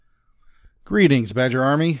Greetings, Badger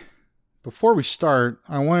Army. Before we start,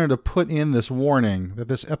 I wanted to put in this warning that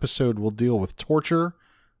this episode will deal with torture,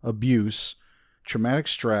 abuse, traumatic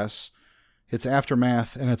stress, its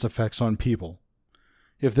aftermath, and its effects on people.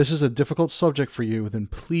 If this is a difficult subject for you, then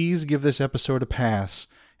please give this episode a pass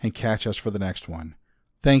and catch us for the next one.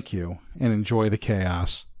 Thank you, and enjoy the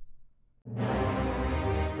chaos.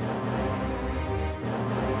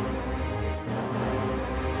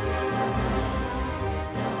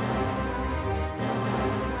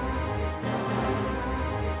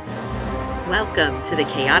 Welcome to the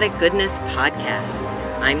Chaotic Goodness Podcast.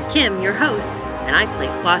 I'm Kim, your host, and I play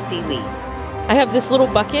Flossie Lee. I have this little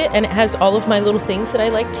bucket, and it has all of my little things that I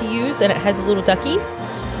like to use, and it has a little ducky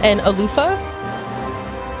and a loofah.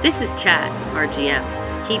 This is Chad, our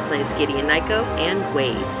GM. He plays Gideon Nyko and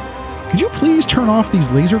Wade. Could you please turn off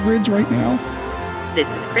these laser grids right now?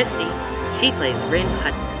 This is Christy. She plays Rin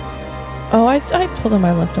Hudson. Oh, I told him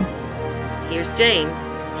I loved him. Here's James.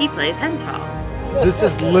 He plays Hental. This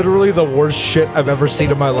is literally the worst shit I've ever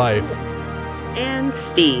seen in my life. And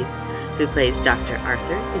Steve, who plays Dr.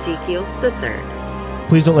 Arthur Ezekiel III.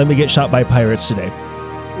 Please don't let me get shot by pirates today.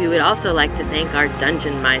 We would also like to thank our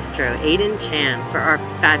dungeon maestro, Aiden Chan, for our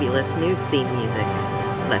fabulous new theme music.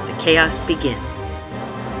 Let the chaos begin.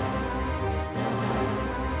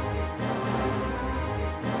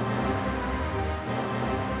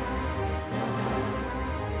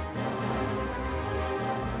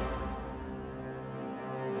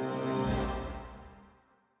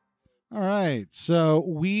 All right, so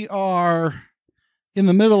we are in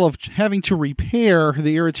the middle of having to repair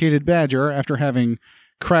the irritated badger after having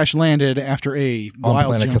crash landed after a On wild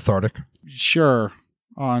planet jump. Cathartic. Sure,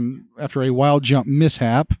 after a wild jump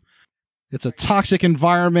mishap. It's a toxic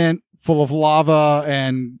environment full of lava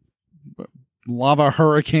and lava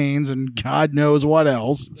hurricanes and God knows what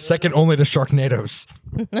else. Second only to Sharknadoes.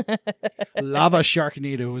 Lava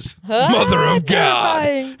sharknadoes. Mother of God.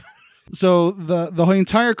 Terrifying. So the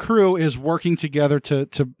entire crew is working together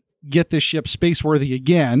to get this ship space-worthy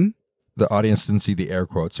again. The audience didn't see the air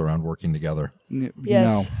quotes around working together. Yes.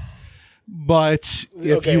 No. But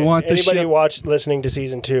if you want the anybody ship... listening to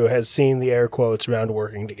season 2 has seen the air quotes around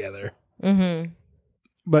working together. Mm-hmm.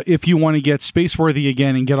 But if you want to get space-worthy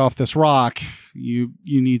again and get off this rock, you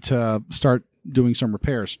need to start doing some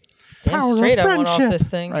repairs. Damn straight I went off this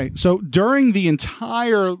thing. Right. So during the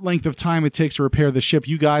entire length of time it takes to repair the ship,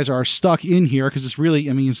 you guys are stuck in here because it's really,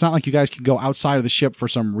 it's not like you guys can go outside of the ship for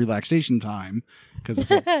some relaxation time because it's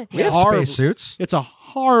We have spacesuits. It's a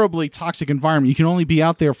horribly toxic environment. You can only be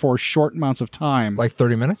out there for short amounts of time. Like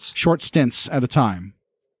 30 minutes? Short stints at a time.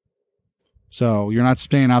 So you're not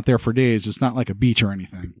staying out there for days. It's not like a beach or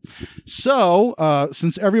anything. So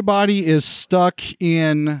since everybody is stuck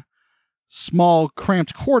in small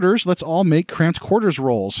cramped quarters, let's all make cramped quarters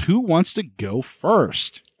rolls. Who wants to go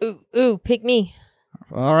first? Ooh, pick me.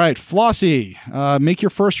 All right, Flossie, make your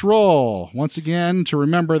first roll. Once again, to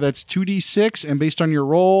remember that's 2d6, and based on your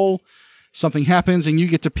roll, something happens, and you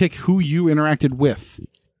get to pick who you interacted with.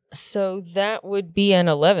 So that would be an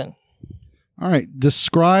 11. All right,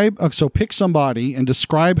 so pick somebody and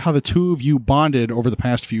describe how the two of you bonded over the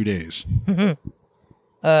past few days.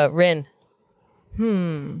 Rin.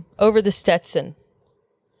 Over the Stetson.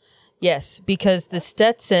 Yes, because the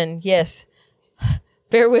Stetson, yes.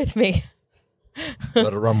 Bear with me.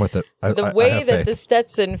 Let it run with it. The way that the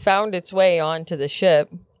Stetson found its way onto the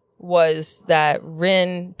ship was that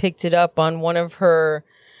Rin picked it up on one of her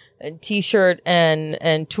t-shirt and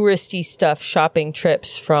touristy stuff shopping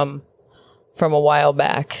trips from a while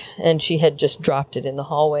back, and she had just dropped it in the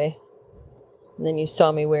hallway. And then you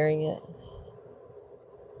saw me wearing it.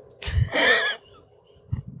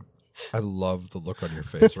 I love the look on your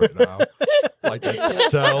face right now. Like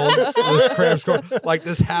it sells this Cramped score. Like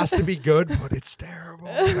this has to be good, but it's terrible.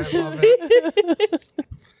 I love it.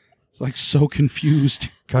 It's like so confused.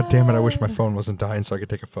 God damn it! I wish my phone wasn't dying so I could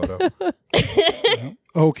take a photo.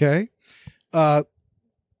 Okay.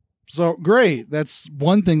 So great. That's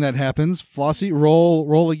one thing that happens. Flossie,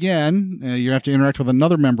 roll again. You have to interact with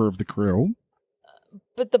another member of the crew.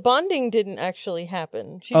 But the bonding didn't actually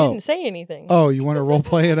happen. She didn't say anything. Oh, you want to role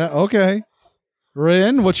play it out? Okay.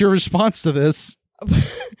 Rin, what's your response to this?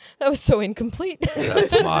 That was so incomplete.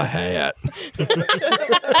 That's my hat.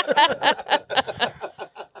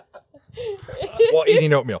 While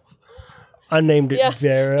eating oatmeal. Unnamed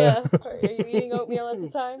Vera. Yeah. Are you eating oatmeal at the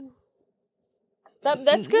time?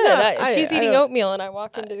 That's good. No, she's eating oatmeal, and I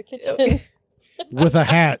walk into the kitchen with a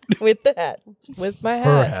hat. With the hat. With my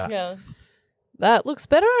Her hat. hat. Yeah. That looks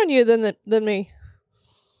better on you than me.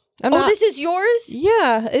 This is yours?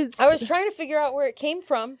 Yeah, it's. I was trying to figure out where it came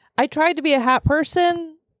from. I tried to be a hat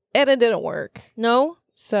person, And it didn't work. No?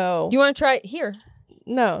 So Do you want to try it here?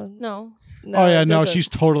 no. No. Oh yeah, it no, doesn't. she's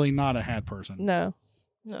totally not a hat person. No.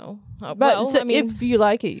 No. But Well, so I mean, if you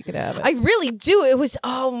like it, you can have it. I really do. It was,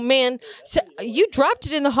 oh man. So you dropped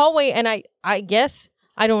it in the hallway and I guess,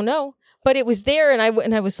 I don't know, but it was there and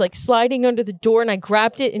I was like sliding under the door and I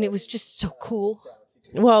grabbed it and it was just so cool.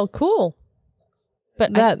 Well, cool.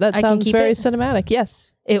 But That I can sounds keep very it? cinematic.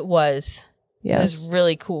 Yes. It was. It was Yes.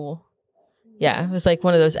 really cool. Yeah. It was like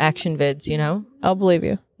one of those action vids, you know? I'll believe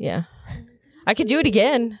you. Yeah. I could do it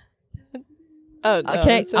again. Oh, no, can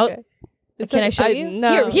I- it's okay. It's Can I okay. show you?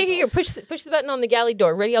 No. Here. Push the button on the galley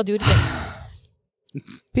door. Ready? I'll do it again.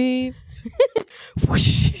 Beep.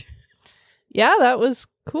 Whoosh. Yeah, that was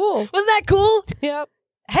cool. Wasn't that cool? Yep.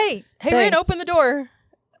 Hey, Rin, Thanks. open the door.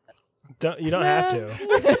 You don't have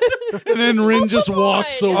to. And then Rin just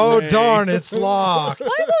walks away. Oh, darn, it's locked. Why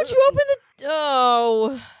won't you open the?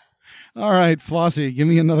 Oh. All right, Flossie, give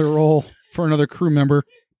me another roll for another crew member.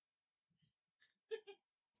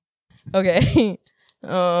 Okay.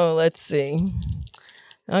 Oh, let's see.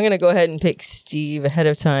 I'm gonna go ahead and pick Steve ahead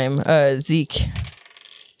of time. Zeke,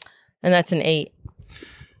 and that's an 8.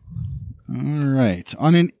 All right,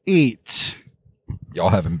 on an 8. Y'all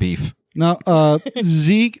having beef. Now,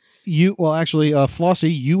 Zeke, Flossie,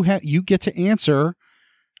 you get to answer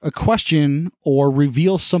a question or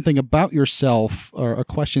reveal something about yourself, or a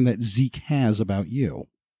question that Zeke has about you.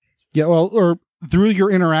 Yeah, well, or through your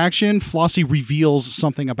interaction, Flossie reveals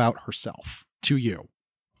something about herself to you.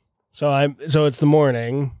 So it's the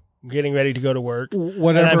morning. I'm getting ready to go to work.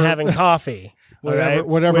 Whatever, And I'm having coffee.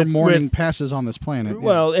 whatever With- morning with- passes on this planet. yeah.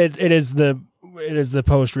 Well, it is the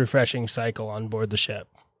post refreshing cycle on board the ship.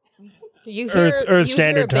 You hear Earth you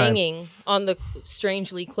Standard hear Time. banging on the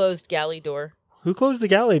strangely closed galley door. Who closed the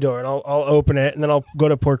galley door? And I'll open it, and then I'll go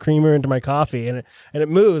to pour creamer into my coffee, and it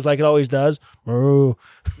moves like it always does. Moo.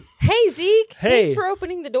 Hey Zeke, Hey. thanks for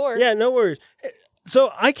opening the door. Yeah, no worries.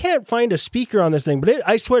 So I can't find a speaker on this thing, but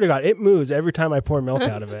I swear to God, it moves every time I pour milk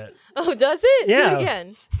out of it. Oh, does it? Yeah. Do it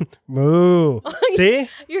again. Moo. See?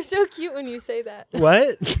 You're so cute when you say that.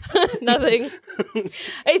 What? Nothing.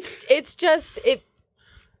 It's just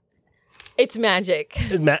it's magic.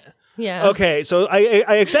 Yeah. Okay, so I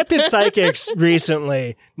accepted psychics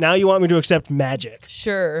recently. Now you want me to accept magic.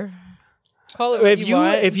 Sure. Call it what If you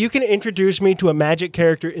want. if you can introduce me to a magic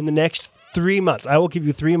character in the next 3 months, I will give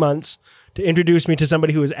you 3 months to introduce me to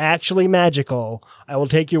somebody who is actually magical. I will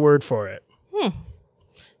take your word for it.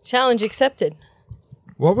 Challenge accepted.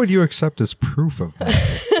 What would you accept as proof of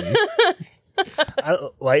magic, Steve?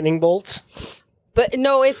 Lightning bolts. But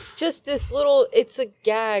no, it's just this little. It's a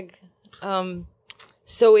gag.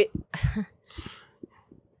 So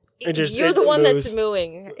you're the one moves. that's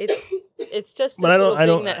mooing. It's just this But I little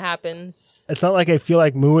don't- thing that happens. It's not like I feel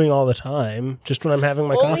like mooing all the time. Just when I'm having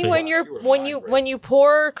my Only coffee. when you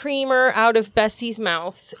pour creamer out of Bessie's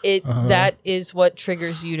mouth, Uh-huh. that is what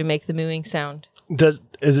triggers you to make the mooing sound.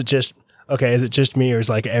 Is it just me, or is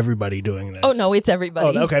like everybody doing this? Oh no, it's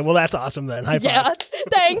everybody. Oh, okay. Well, that's awesome then. High five. Yeah,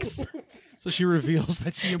 thanks. So she reveals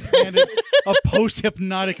that she implanted a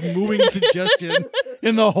post-hypnotic moving suggestion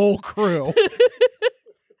in the whole crew.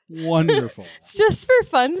 Wonderful. It's just for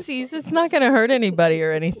funsies. It's not going to hurt anybody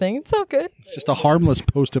or anything. It's all good. It's just a harmless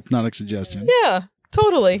post-hypnotic suggestion. Yeah,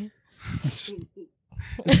 totally.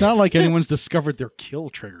 It's not like anyone's discovered their kill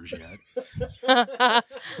triggers yet.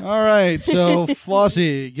 All right, so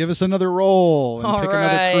Flossie, give us another roll and All pick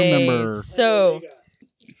another crew member. So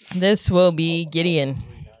this will be Gideon.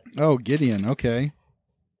 Oh, Gideon. Okay.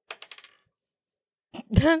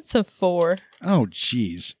 That's a 4. Oh,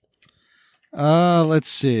 jeez. Let's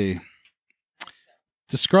see.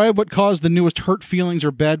 Describe what caused the newest hurt feelings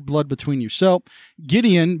or bad blood between you. So,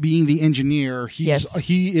 Gideon, being the engineer, he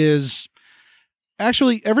is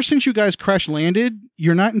actually, ever since you guys crash landed,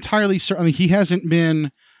 you're not entirely certain. I mean, he hasn't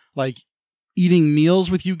been like eating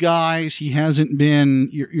meals with you guys. He hasn't been.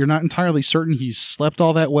 You're not entirely certain he's slept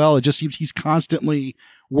all that well. It just seems he's constantly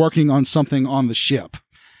working on something on the ship,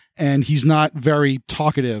 and he's not very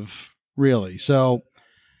talkative, really. So,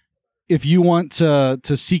 if you want to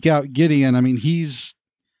seek out Gideon, I mean,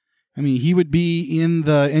 he would be in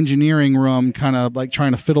the engineering room, kind of like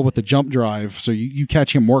trying to fiddle with the jump drive. So you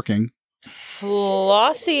catch him working.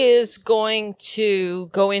 Flossie is going to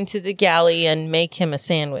go into the galley and make him a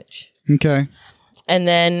sandwich. Okay. And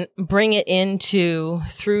then bring it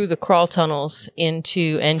through the crawl tunnels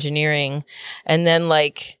into engineering. And then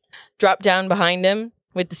drop down behind him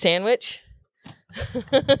with the sandwich.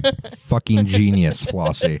 Fucking genius,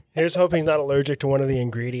 Flossie. Here's hoping he's not allergic to one of the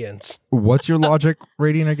ingredients. What's your logic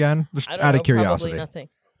rating again? Just I don't out know, of curiosity. probably nothing.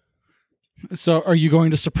 So are you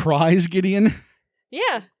going to surprise Gideon?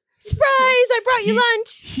 Yeah. Surprise! I brought you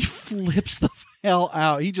lunch. He flips the hell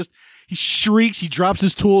out. He shrieks. He drops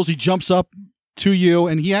his tools. He jumps up to you,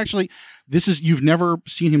 and he actually, you've never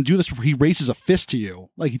seen him do this before. He raises a fist to you.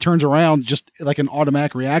 Like he turns around just like an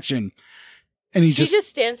automatic reaction. And she just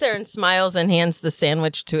stands there and smiles and hands the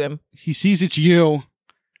sandwich to him. He sees it's you,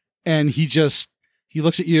 and he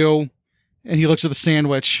looks at you, and he looks at the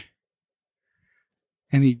sandwich,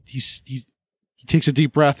 and he takes a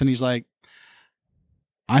deep breath, and he's like,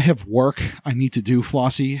 I have work I need to do,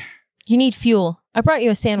 Flossie. You need fuel. I brought you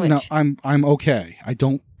a sandwich. No, I'm okay. I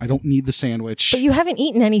don't need the sandwich. But you haven't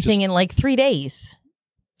eaten anything in like 3 days.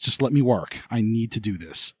 Just let me work. I need to do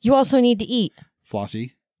this. You also need to eat.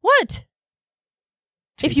 Flossie. What?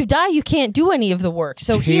 If you die, you can't do any of the work.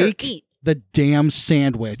 So here, eat the damn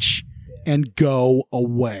sandwich and go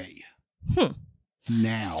away.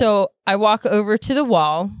 Now. So I walk over to the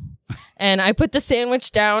wall and I put the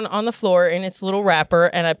sandwich down on the floor in its little wrapper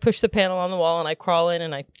and I push the panel on the wall and I crawl in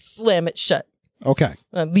and I slam it shut. Okay.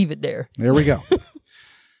 And I leave it there. There we go.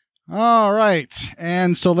 All right.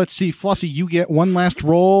 And so let's see. Flossie, you get one last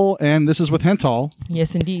roll, and this is with Hental.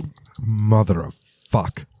 Yes, indeed. Mother of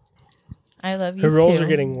fuck. I love you Her rolls too. are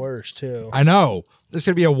getting worse, too. I know. This is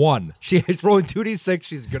going to be a 1. She's rolling 2d6.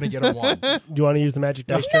 She's going to get a 1. Do you want to use the magic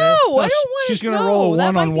dice tray? No, I don't want She's to. going to roll a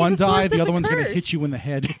 1 on one die. The other one's going to hit you in the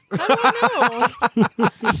head.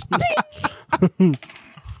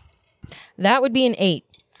 That would be an 8.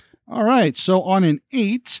 All right. So on an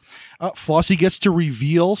 8, Flossie gets to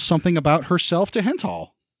reveal something about herself to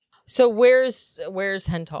Hental. So where's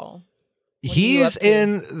Hental? He's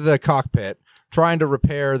in the cockpit trying to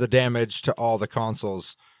repair the damage to all the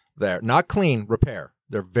consoles there. Not clean, repair.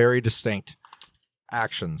 They're very distinct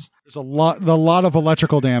actions. There's a lot of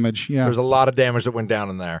electrical damage. Yeah. There's a lot of damage that went down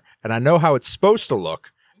in there. And I know how it's supposed to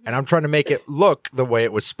look. And I'm trying to make it look the way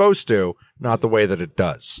it was supposed to, not the way that it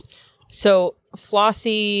does. So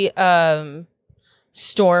Flossie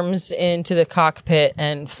storms into the cockpit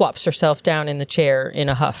and flops herself down in the chair in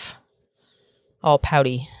a huff. All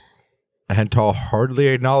pouty. Hental hardly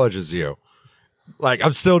acknowledges you. Like,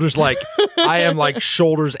 I'm still just like, I am like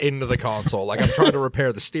shoulders into the console. Like, I'm trying to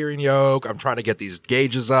repair the steering yoke. I'm trying to get these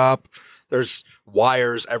gauges up. There's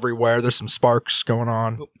wires everywhere. There's some sparks going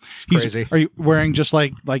on. It's crazy. Are you wearing just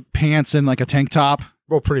like pants and like a tank top?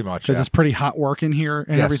 Well, pretty much. Because Yeah. it's pretty hot work in here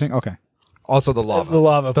and Yes. everything. Okay. Also the lava. The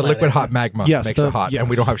The planet. liquid hot magma Yes, makes it hot. yes. And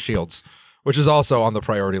we don't have shields, which is also on the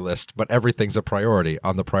priority list. But everything's a priority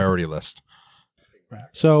on the priority list.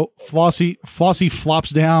 So Flossie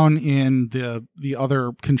flops down in the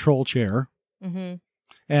other control chair. Mm-hmm.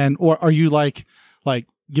 And or are you like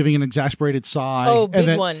giving an exasperated sigh? Oh, big and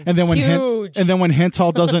then, one. And then when Huge. when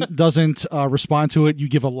Hental doesn't respond to it, you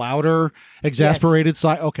give a louder exasperated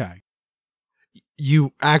sigh. Okay.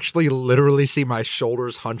 You actually literally see my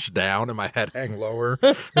shoulders hunch down and my head hang lower.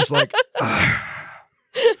 It's like,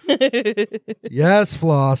 yes,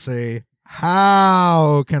 Flossie.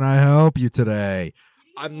 How can I help you today?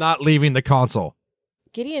 I'm not leaving the console.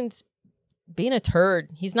 Gideon's being a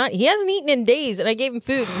turd. He hasn't eaten in days, and I gave him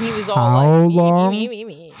food, and he was all How like, long?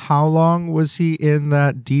 Me. How long was he in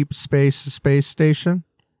that deep space station?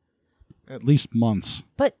 At least months.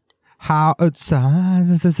 But How? what?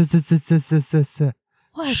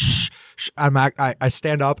 Shh, shh. I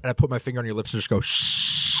stand up and I put my finger on your lips and just go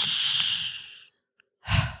shh.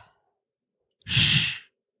 Shh.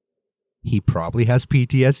 He probably has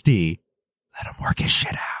PTSD. Let him work his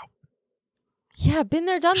shit out. Yeah, been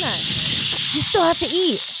there, done that. You still have to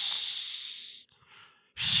eat.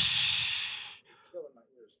 Shh.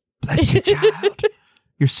 Bless you, child.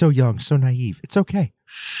 You're so young, so naive. It's okay.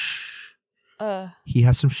 Shh. He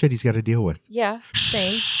has some shit he's got to deal with. Yeah,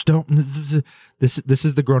 same. Shh. Don't. This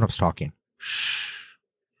is the grown-ups talking. Shh.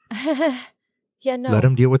 Yeah, no. Let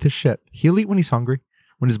him deal with his shit. He'll eat when he's hungry.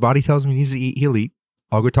 When his body tells him he needs to eat, he'll eat.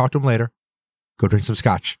 I'll go talk to him later. Go drink some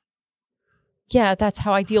scotch. Yeah, that's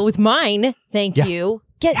how I deal with mine. Thank you.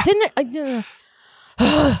 Been there.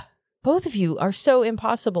 Both of you are so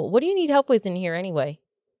impossible. What do you need help with in here anyway?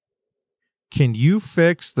 Can you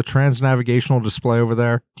fix the transnavigational display over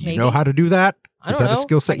there? Do you Maybe. know how to do that? I Is don't that know. a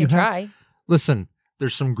skill set I can you have? try. Listen,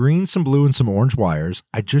 there's some green, some blue, and some orange wires.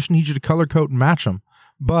 I just need you to color code and match them.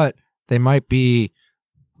 But they might be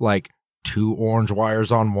like 2 orange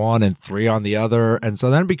wires on one and 3 on the other. And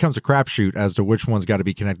so then it becomes a crapshoot as to which one's got to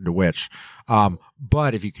be connected to which.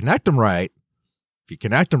 But if you connect them right,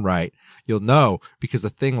 you'll know because the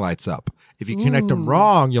thing lights up. If you connect them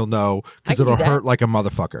wrong, you'll know because I can it'll do that. hurt like a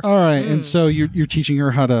motherfucker. All right. And so you're teaching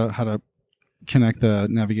her how to connect the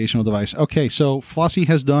navigational device. Okay. So Flossie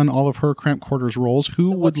has done all of her Cramped Quarters rolls. Who So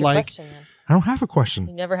would what's your like question, then? I don't have a You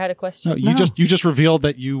question. never had a question? No, you just revealed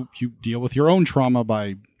that you deal with your own trauma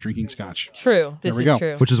by drinking scotch. True. This we is go.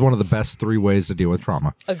 true. Which is one of the best 3 ways to deal with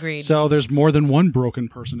trauma. Agreed. So there's more than one broken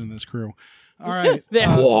person in this crew. All right. There-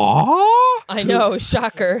 What? I know.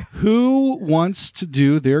 Shocker. Who wants to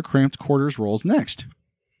do their cramped quarters rolls next?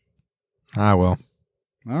 I will.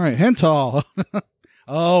 All right, Hental.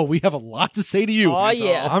 Oh, we have a lot to say to you. Oh, Hental.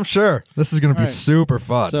 yeah. I'm sure this is going to be All right. super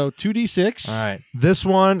fun. So 2d6. All right. This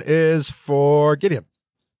one is for Gideon.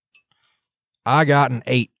 I got an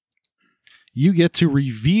 8. You get to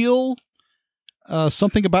reveal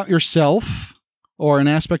something about yourself or an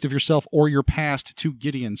aspect of yourself or your past to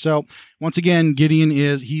Gideon. So once again,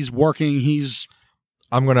 he's working.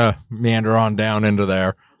 I'm going to meander on down into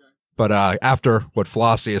there. But after what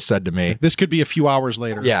Flossie has said to me, This could be a few hours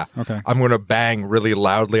later. yeah, Okay. I'm going to bang really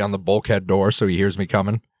loudly on the bulkhead door so he hears me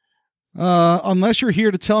coming. Unless you're here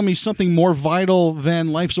to tell me something more vital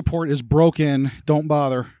than life support is broken, don't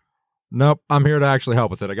bother. Nope, I'm here to actually help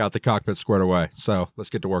with it. I got the cockpit squared away, so let's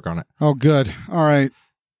get to work on it. Oh, good. All right.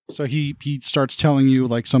 So he starts telling you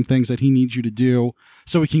like some things that he needs you to do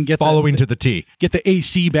so we can get Following to the T. get the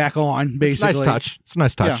AC back on, basically. It's a nice touch. It's a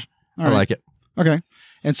nice touch. All I right. like it. Okay.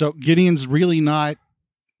 And so Gideon's really not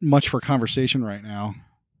much for conversation right now.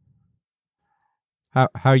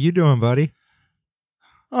 How you doing, buddy?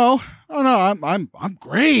 Oh no, I'm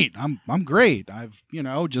great. I'm great. I've,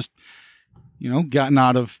 just, gotten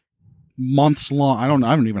out of months long. I don't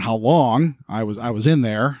even know how long I was in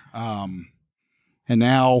there. And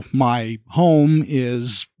now my home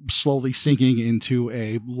is slowly sinking into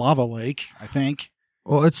a lava lake, I think.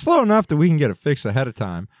 Well, it's slow enough that we can get it fixed ahead of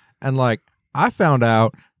time. And I found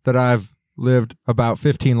out that I've lived about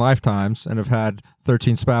 15 lifetimes and have had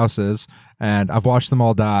 13 spouses, and I've watched them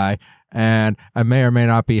all die, and I may or may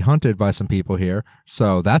not be hunted by some people here.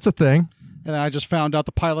 So that's a thing. And I just found out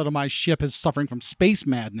the pilot of my ship is suffering from space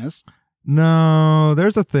madness. No,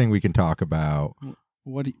 there's a thing we can talk about.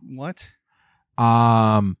 What?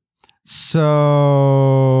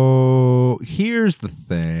 So here's the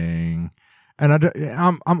thing. And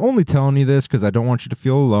I'm only telling you this because I don't want you to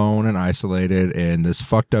feel alone and isolated in this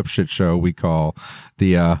fucked up shit show we call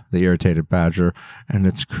the Irritated Badger and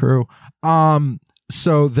its crew.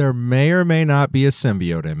 So there may or may not be a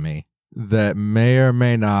symbiote in me that may or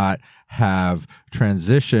may not have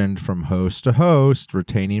transitioned from host to host,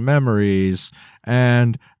 retaining memories,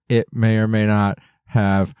 and it may or may not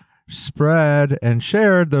have spread and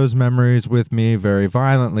shared those memories with me very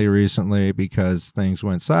violently recently because things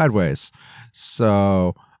went sideways.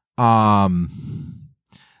 So, that's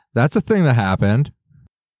a thing that happened.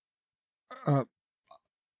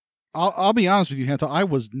 I'll be honest with you, Hanta. I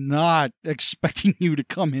was not expecting you to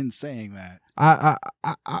come in saying that.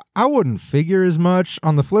 I wouldn't figure as much.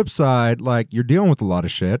 On the flip side, you're dealing with a lot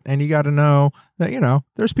of shit, and you got to know that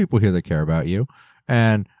there's people here that care about you,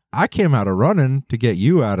 and I came out of running to get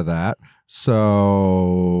you out of that.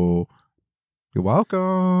 So you're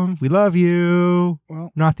welcome. We love you.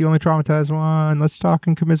 Well, Not the only traumatized one. Let's talk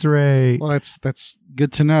and commiserate. well, that's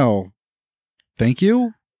good to know. Thank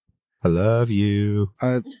you. I love you.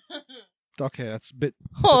 Okay, that's a bit.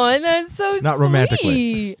 Oh, that's so Not romantically.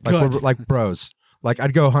 sweet. Like Good. we're like bros. Like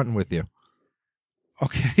I'd go hunting with you.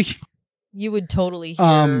 Okay. You would totally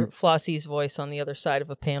hear Flossie's voice on the other side of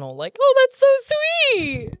a panel, like, "Oh, that's so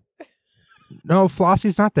sweet." No,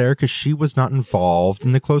 Flossie's not there because she was not involved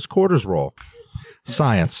in the close quarters role.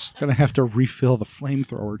 Science. Gonna have to refill the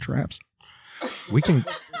flamethrower traps. We can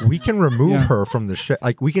remove Yeah. her from the ship.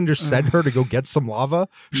 We can just send her to go get some lava.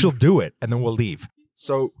 She'll do it, and then we'll leave.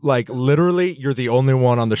 So, literally, you're the only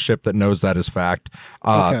one on the ship that knows that is fact.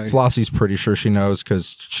 Okay. Flossie's pretty sure she knows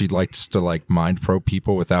because she likes to mind probe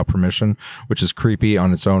people without permission, which is creepy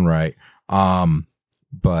on its own right.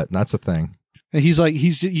 But that's a thing. And you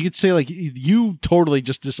could say you totally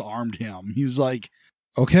just disarmed him. He was like,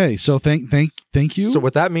 okay, so thank you. So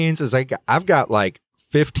what that means is I've got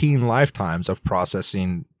 15 lifetimes of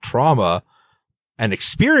processing trauma and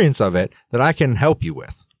experience of it that I can help you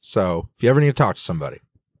with. So if you ever need to talk to somebody,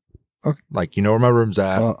 Okay. where my room's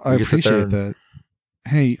at, I we can sit there appreciate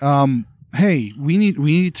that. Hey, we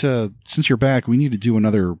need to, since you're back, we need to do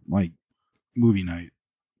another movie night.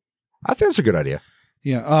 I think it's a good idea.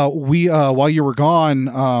 Yeah. We while you were gone,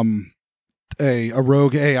 a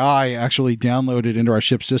rogue AI actually downloaded into our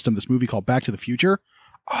ship system this movie called Back to the Future.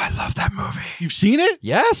 Oh, I love that movie. You've seen it?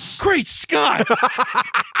 Yes. Great Scott!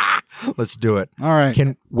 Let's do it. All right.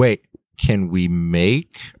 Can we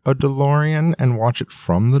make a DeLorean and watch it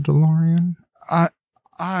from the DeLorean?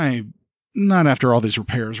 I not after all these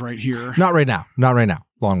repairs right here. Not right now.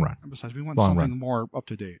 Long run. Besides, we want Long something run. more up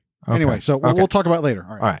to date. Okay. Anyway, so we'll talk about it later.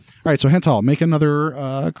 All right. All right. So Hental, make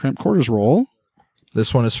another Cramped Quarters roll.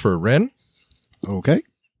 This one is for Rin. Okay.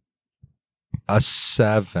 A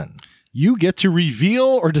 7. You get to reveal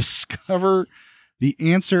or discover the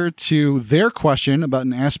answer to their question about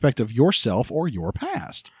an aspect of yourself or your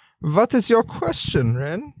past. What is your question,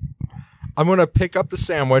 Rin? I'm going to pick up the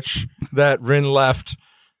sandwich that Rin left,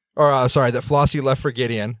 or that Flossie left for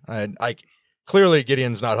Gideon. Clearly,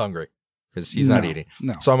 Gideon's not hungry because he's not eating.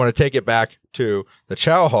 No. So I'm going to take it back to the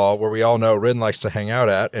chow hall where we all know Rin likes to hang out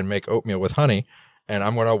at and make oatmeal with honey, and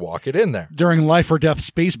I'm going to walk it in there. During life or death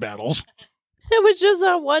space battles. It was just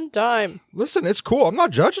that one time. Listen, it's cool. I'm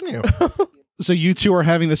not judging you. So you two are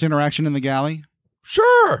having this interaction in the galley?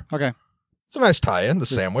 Sure. Okay. It's a nice tie-in. The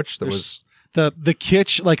sandwich that was... The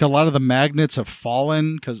kitsch, like a lot of the magnets have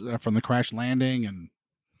fallen because from the crash landing, and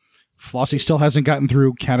Flossie still hasn't gotten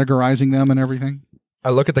through categorizing them and everything. I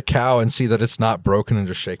look at the cow and see that it's not broken and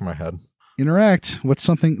just shake my head. Interact.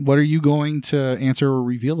 What are you going to answer or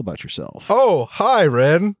reveal about yourself? Oh, hi,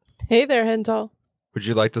 Rin. Hey there, Hental. Would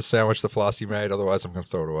you like the sandwich that Flossie made? Otherwise, I'm going to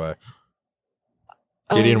throw it away.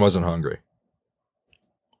 Gideon wasn't hungry.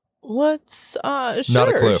 What's sure, Not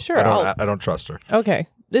a clue. Sure. I don't trust her. Okay.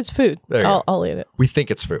 It's food. There you go. I'll eat it. We think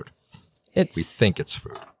it's food. We think it's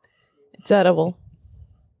food. It's edible.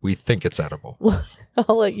 We think it's edible.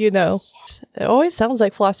 I'll let you know. It always sounds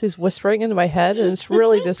like Flossie's whispering into my head, and it's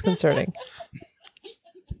really disconcerting.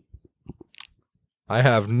 I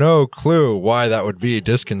have no clue why that would be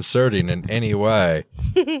disconcerting in any way.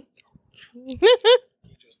 And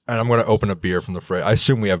I'm going to open a beer from the fridge. I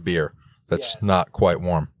assume we have beer that's not quite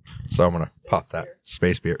warm. So I'm going to pop that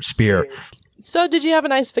space beer. Spear. So, did you have a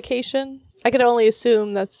nice vacation? I could only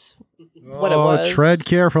assume that's what it was. Tread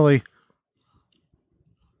carefully.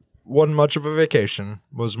 Wasn't much of a vacation.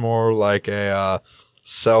 Was more like a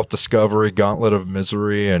self-discovery gauntlet of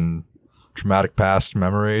misery and traumatic past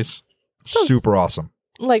memories. Sounds Super awesome.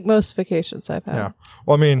 Like most vacations I've had. Yeah.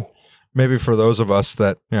 Well, I mean, maybe for those of us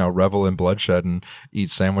that, revel in bloodshed and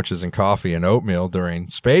eat sandwiches and coffee and oatmeal during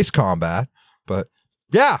space combat. But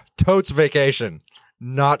yeah, totes vacation.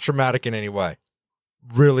 Not traumatic in any way.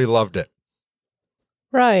 Really loved it.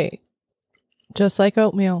 Right. Just like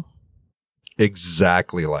oatmeal.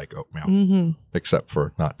 Exactly like oatmeal. Mm-hmm. Except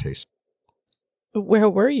for not taste. Where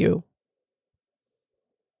were you?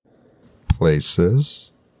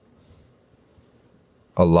 Places.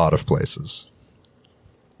 A lot of places.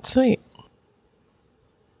 Sweet.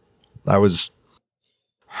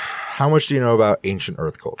 How much do you know about ancient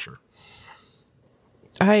Earth culture?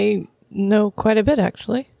 I know quite a bit,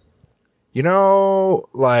 actually.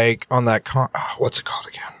 Like on that what's it called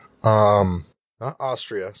again? Not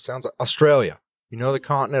Austria. Sounds like Australia. The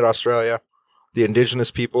continent Australia? The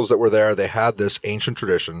indigenous peoples that were there, they had this ancient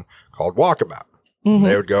tradition called walkabout. Mm-hmm.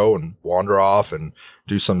 They would go and wander off and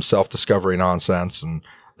do some self-discovery nonsense. And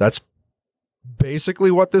that's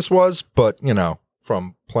basically what this was, but,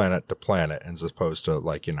 from planet to planet as opposed to So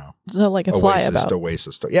like a flyabout.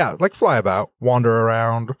 Oasis. Yeah, like flyabout, wander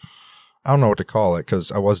around. I don't know what to call it because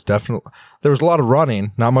there was a lot of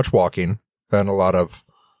running, not much walking, and a lot of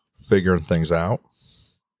figuring things out.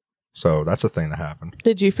 So that's a thing that happened.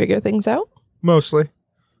 Did you figure things out? Mostly.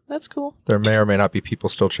 That's cool. There may or may not be people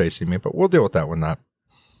still chasing me, but we'll deal with that when that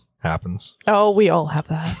happens. Oh, we all have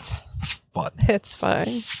that. It's fun. It's fine.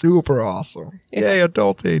 Super awesome. Yeah. Yay,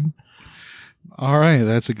 adulting. All right,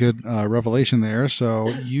 that's a good revelation there. So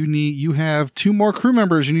you have 2 more crew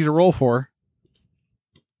members you need to roll for.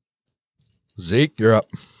 Zeke, you're up.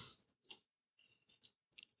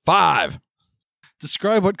 5.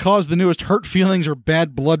 Describe what caused the newest hurt feelings or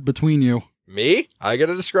bad blood between you. Me? I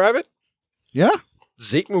gotta describe it? Yeah?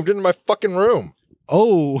 Zeke moved into my fucking room.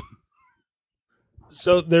 Oh.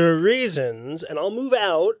 So there are reasons, and I'll move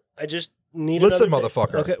out. I just need Listen, another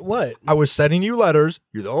motherfucker. Okay, what? I was sending you letters.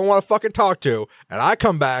 You're the only one I fucking talk to. And I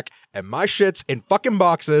come back and my shit's in fucking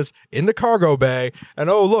boxes in the cargo bay. And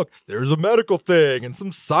oh, look, there's a medical thing and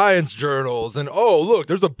some science journals. And oh, look,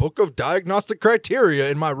 there's a book of diagnostic criteria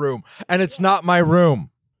in my room. And it's not my room.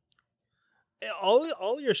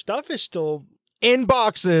 All your stuff is still In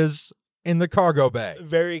boxes in the cargo bay.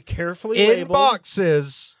 very carefully In labeled.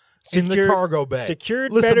 boxes in the Secured- cargo bay.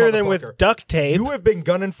 Secured Listen, better than with motherfucker. duct tape. You have been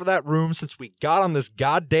gunning for that room since we got on this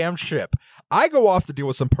goddamn ship. I go off to deal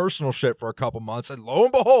with some personal shit for a couple months, and lo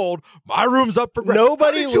and behold, my room's up for grabs.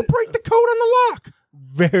 Nobody How did you break the code on the lock?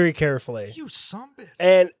 Very carefully. You son of a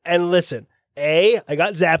bitch. And listen, I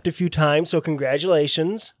got zapped a few times, so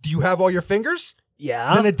congratulations. Do you have all your fingers?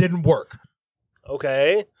 Yeah. Then it didn't work.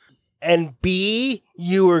 Okay. And B,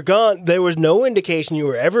 you were gone. There was no indication you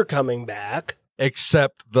were ever coming back.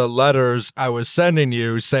 except the letters I was sending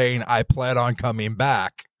you saying I plan on coming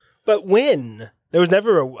back. But when? There was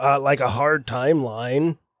never a hard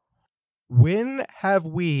timeline. When have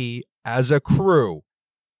we, as a crew,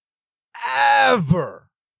 ever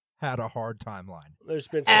had a hard timeline? There's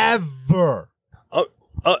been ever.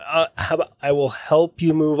 How about I will help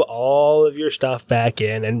you move all of your stuff back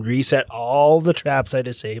in and reset all the traps I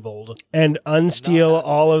disabled and unsteal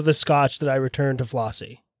all of the scotch that I returned to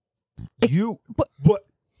Flossie. What?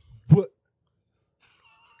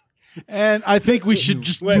 And I think we should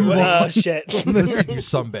just move on. Shit. Listen, you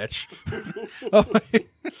sumbitch.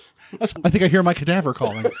 I think I hear my cadaver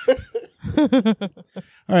calling. All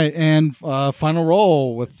right, and final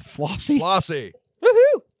roll with Flossie. Flossie.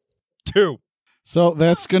 Woohoo! 2. So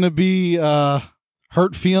that's going to be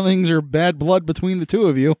hurt feelings or bad blood between the two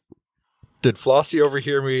of you. Did Flossie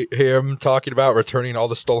overhear him talking about returning all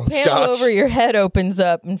the stolen Panel scotch? over your head opens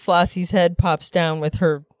up and Flossie's head pops down with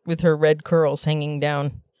her red curls hanging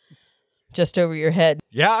down just over your head.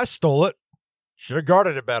 Yeah, I stole it. Should have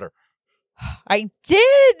guarded it better. I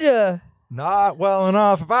did! Not well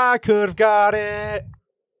enough if I could have got it.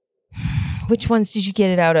 Which ones did you get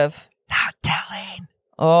it out of? Not telling.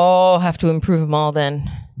 Oh, have to improve them all then.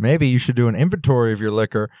 Maybe you should do an inventory of your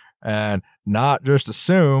liquor and not just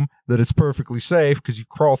assume that it's perfectly safe because you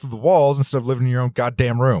crawl through the walls instead of living in your own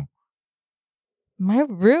goddamn room. My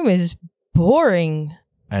room is boring.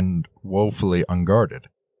 And woefully unguarded.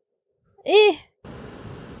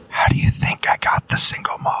 How do you think I got the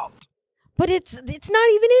single malt? But it's not even in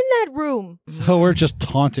that room. So we're just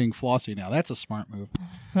taunting Flossie now. That's a smart move.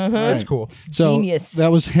 That's cool. So Genius.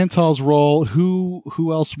 that was Hental's roll.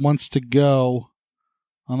 Who else wants to go?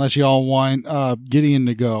 Unless y'all want Gideon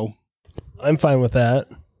to go. I'm fine with that.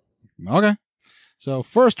 Okay. So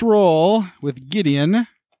first roll with Gideon.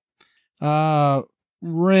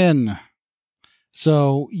 Rin.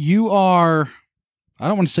 So you are... I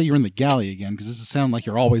don't want to say you're in the galley again because this does sound like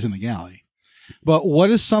you're always in the galley. But what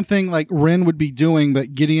is something like Rin would be doing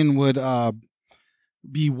that Gideon would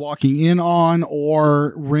be walking in on,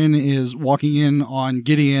 or Rin is walking in on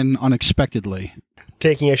Gideon unexpectedly?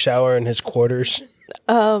 Taking a shower in his quarters.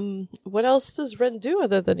 What else does Ren do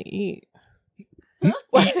other than eat?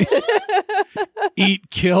 Eat,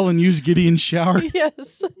 kill, and use Gideon's shower?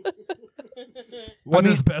 Yes. What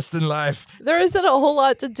is best in life? There isn't a whole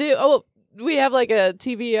lot to do. Oh, we have like a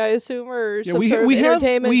TV, I assume, or some sort of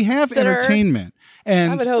entertainment We have center. entertainment.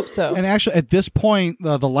 And I would hope so. And actually, at this point,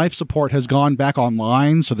 the life support has gone back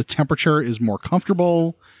online, so the temperature is more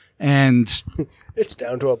comfortable. And it's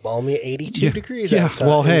down to a balmy 82 degrees yeah, outside.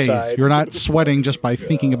 well, hey, inside. you're not sweating just by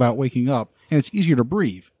thinking about waking up, and it's easier to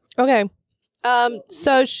breathe. Okay.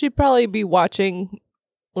 So she'd probably be watching,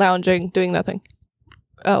 lounging, doing nothing.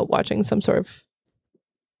 Watching some sort of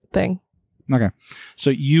thing. Okay. So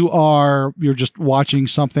you're just watching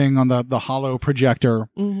something on the hollow projector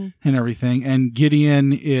and everything. And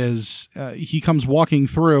Gideon is, he comes walking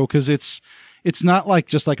through because it's not like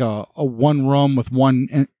just like a one room with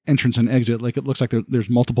one entrance and exit. Like it looks like there's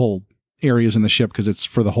multiple areas in the ship because it's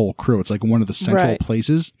for the whole crew. It's like one of the central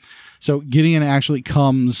places. So Gideon actually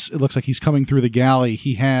comes, it looks like he's coming through the galley.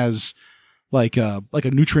 He has like a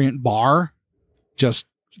nutrient bar, just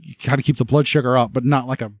you got to keep the blood sugar up, but not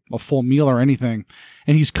like a full meal or anything.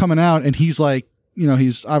 And he's coming out and he's like,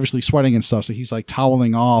 he's obviously sweating and stuff. So he's like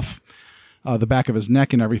toweling off the back of his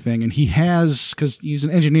neck and everything. And he has, cause he's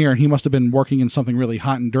an engineer and he must've been working in something really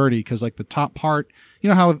hot and dirty. Cause like the top part,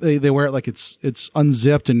 how they wear it, like it's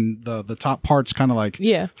unzipped and the top part's kind of like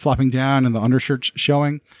flopping down and the undershirt's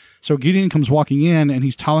showing. So Gideon comes walking in and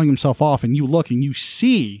he's toweling himself off and you look and you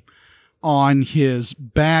see on his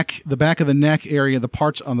back, the back of the neck area, the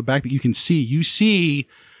parts on the back that you see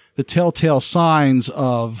the telltale signs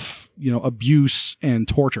of, abuse and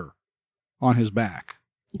torture on his back.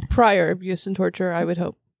 Prior abuse and torture, I would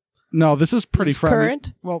hope. No, this is pretty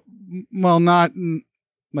current. Well, not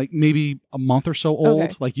like maybe a month or so old.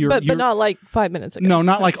 Okay. Like but not like 5 minutes ago. No,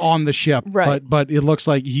 not like on the ship. Right. But it looks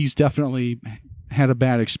like he's definitely had a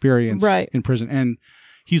bad experience in prison. And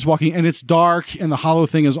he's walking, and it's dark, and the hollow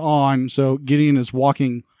thing is on. So Gideon is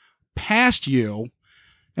walking past you,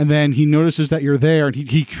 and then he notices that you're there, and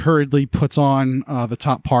he hurriedly puts on the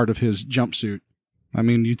top part of his jumpsuit. I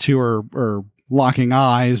mean, you two are locking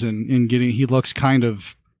eyes, and Gideon, he looks kind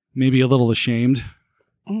of maybe a little ashamed.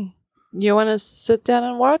 You want to sit down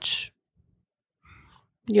and watch?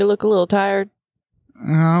 You look a little tired.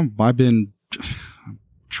 I've been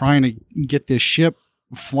trying to get this ship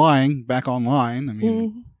flying back online. I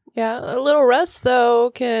mean, yeah, a little rest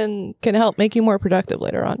though can help make you more productive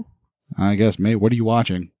later on. I guess, mate. What are you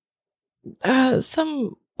watching?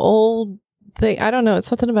 Some old thing. I don't know. It's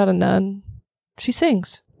something about a nun. She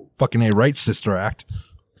sings. Fucking A right, Sister Act.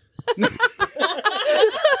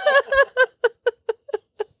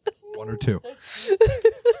 One or two.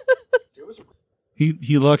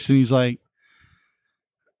 He looks and he's like,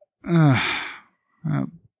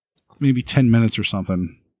 maybe 10 minutes or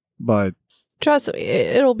something. But Trust me,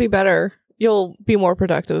 it'll be better. You'll be more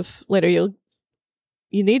productive later. You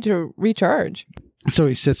need to recharge. so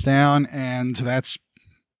he sits down, and that's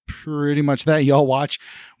pretty much that. Y'all watch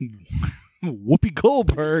Whoopi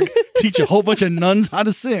Goldberg teach a whole bunch of nuns how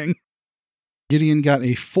to sing. Gideon got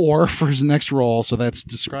a 4 for his next roll, so that's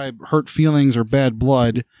describe hurt feelings or bad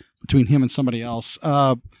blood between him and somebody else.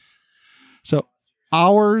 So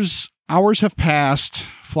hours have passed.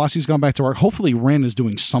 Flossie's gone back to work. Hopefully Ren is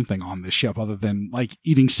doing something on this ship other than like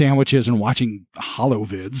eating sandwiches and watching holo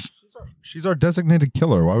vids. She's our designated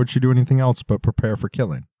killer. Why would she do anything else but prepare for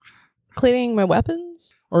killing? Cleaning my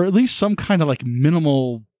weapons? Or at least some kind of like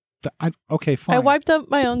minimal... okay, fine. I wiped up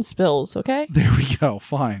my own spills, okay? There we go.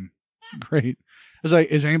 Fine. Great. It's like,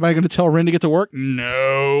 is anybody going to tell Ren to get to work?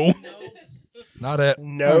 No. Not it.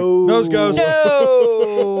 No. Nose goes.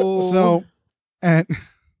 No. So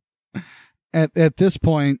at this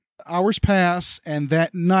point, hours pass, and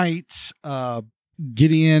that night,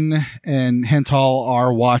 Gideon and Hental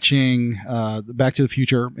are watching Back to the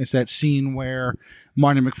Future. It's that scene where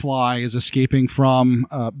Marty McFly is escaping from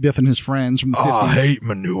Biff and his friends from the 50s. I hate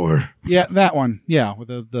manure. Yeah, that one. Yeah, with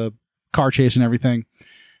the car chase and everything.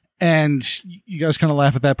 And you guys kind of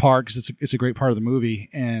laugh at that part because it's a great part of the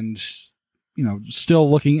movie. And, you know,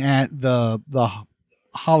 still looking at the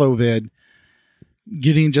holo vid,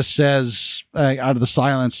 Gideon just says out of the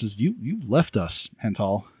silence, says, you left us,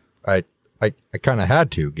 Hental. I kind of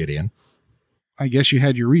had to, Gideon. I guess you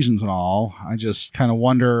had your reasons and all. I just kind of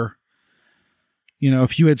wonder, you know,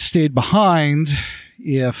 if you had stayed behind,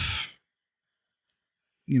 if,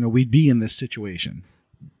 you know, we'd be in this situation.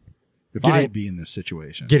 If Gideon, I'd be in this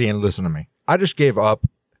situation. Gideon, listen to me. I just gave up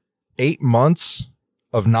 8 months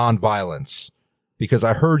of nonviolence because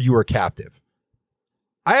I heard you were captive.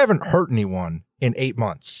 I haven't hurt anyone in 8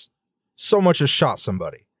 months. So much as shot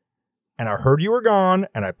somebody. And I heard you were gone,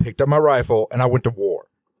 and I picked up my rifle, and I went to war.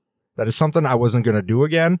 That is something I wasn't going to do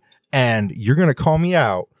again, and you're going to call me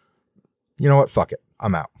out. You know what? Fuck it.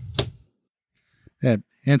 I'm out. And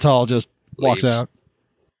Hental just walks Leaves. out.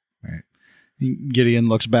 All right. Gideon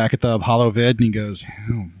looks back at the holo vid, and he goes,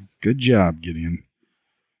 oh, good job, Gideon.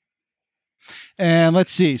 And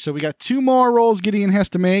let's see. So we got 2 more rolls Gideon has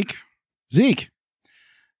to make. Zeke.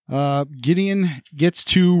 Gideon gets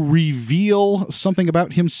to reveal something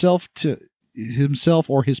about himself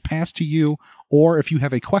or his past to you, or if you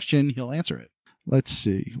have a question, he'll answer it. Let's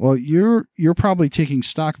see. Well, you're probably taking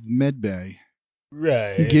stock of Medbay.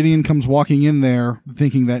 Right. Gideon comes walking in there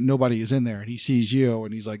thinking that nobody is in there, and he sees you,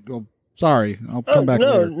 and he's like, oh, sorry, I'll come back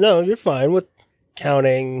later. No, you're fine with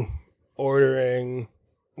counting, ordering.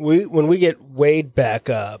 When we get Wade back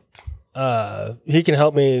up, he can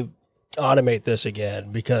help me automate this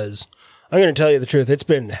again, because I'm going to tell you the truth. It's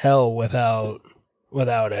been hell without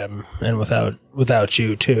him and without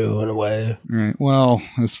you too, in a way. Right. Well,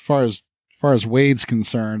 as far as Wade's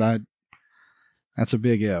concerned, that's a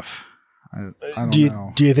big if. I don't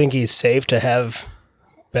know. Do you think he's safe to have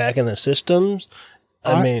back in the systems?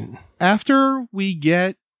 I mean, after we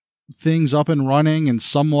get things up and running and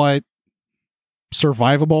somewhat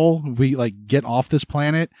survivable, we like get off this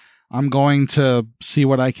planet, I'm going to see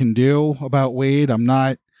what I can do about Wade. I'm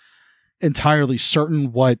not entirely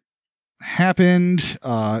certain what happened.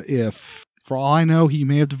 If, for all I know, he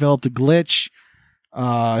may have developed a glitch.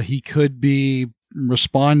 He could be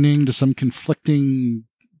responding to some conflicting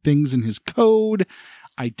things in his code.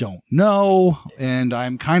 I don't know. And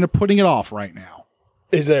I'm kind of putting it off right now.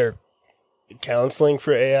 is there counseling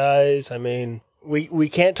for AIs? I mean, we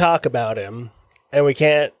can't talk about him and we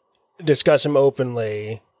can't discuss him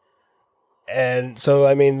openly. And so,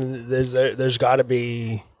 I mean, there's got to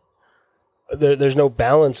be, there's no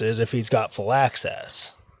balances if he's got full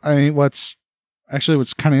access. I mean, what's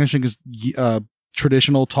kind of interesting is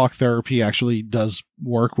traditional talk therapy actually does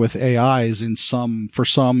work with AIs for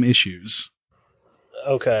some issues.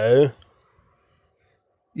 Okay.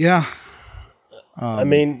 Yeah. I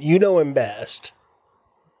mean, you know him best.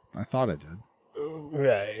 I thought I did.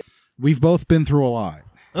 Right. We've both been through a lot.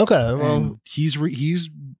 Okay. Well, And he's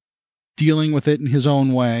dealing with it in his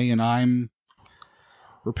own way, and I'm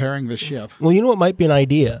repairing the ship. well, you know what might be an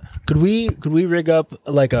idea? Could we rig up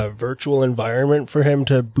like a virtual environment for him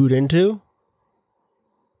to boot into?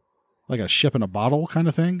 Like a ship in a bottle kind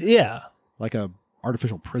of thing? Yeah. Like a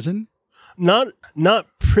artificial prison? Not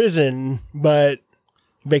prison, but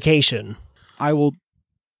vacation. I will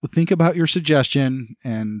think about your suggestion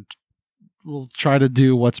and we'll try to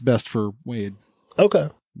do what's best for Wade. Okay.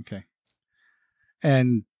 Okay.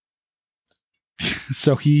 And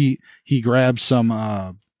so he grabs some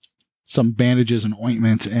bandages and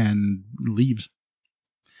ointment and leaves.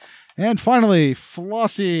 And finally,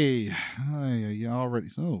 Flossie. You already.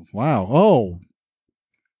 Oh, wow. Oh.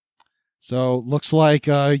 So looks like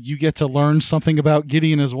you get to learn something about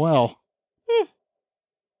Gideon as well.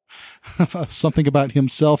 Something about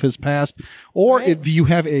himself, his past. Or right. If you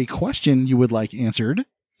have a question you would like answered,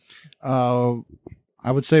 I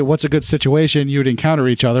would say, what's a good situation you'd encounter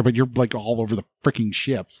each other, but you're like all over the freaking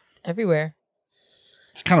ship. Everywhere.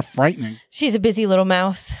 It's kind of frightening. She's a busy little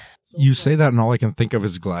mouse. You say that and all I can think of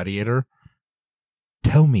is Gladiator.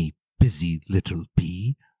 Tell me, busy little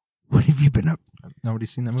bee, what have you been up?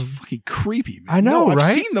 Nobody's seen that It's movie? fucking creepy, man. I know, I've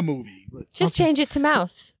right? seen the movie. But Just change it to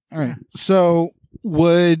mouse. all right. So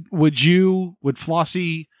would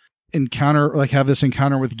Flossie have this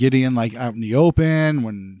encounter with Gideon like out in the open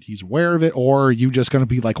when he's aware of it, or are you just going to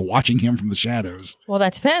be like watching him from the shadows? Well,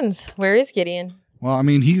 that depends. Where is Gideon? Well, I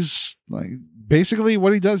mean, he's like basically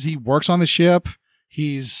what he does. He works on the ship.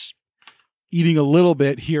 He's eating a little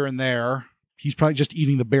bit here and there. He's probably just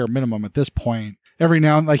eating the bare minimum at this point. Every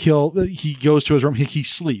now and like he goes to his room. He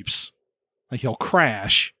sleeps. Like he'll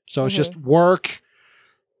crash. So it's just work,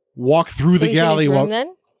 walk through So the he's in galley. his room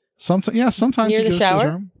then? Sometimes Near he the goes to his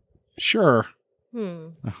shower? room. Sure.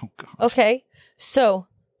 Oh, God. Okay. So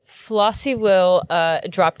Flossie will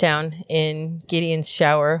drop down in Gideon's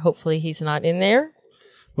shower. Hopefully he's not in there.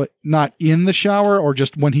 But not in the shower or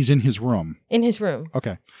just when he's in his room? In his room.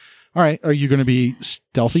 Okay. All right. Are you going to be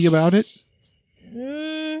stealthy about it?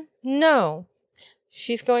 No.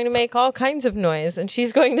 She's going to make all kinds of noise, and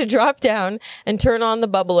she's going to drop down and turn on the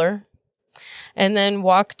bubbler and then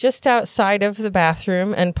walk just outside of the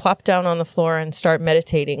bathroom and plop down on the floor and start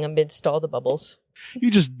meditating amidst all the bubbles. You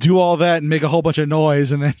just do all that and make a whole bunch of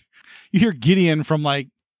noise, and then you hear Gideon from like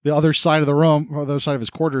the other side of the room or the other side of his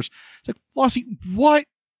quarters. It's like, Flossie,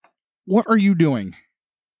 what are you doing?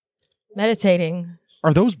 Meditating.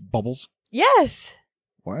 Are those bubbles? Yes.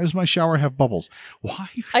 Why does my shower have bubbles? Why?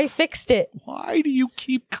 I fixed it. Why do you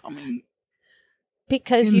keep coming?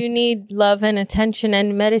 Because you need love and attention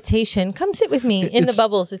and meditation. Come sit with me in the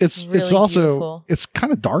bubbles. It's really beautiful. It's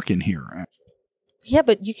kind of dark in here. Yeah,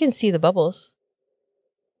 but you can see the bubbles.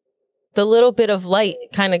 The little bit of light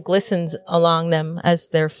kind of glistens along them as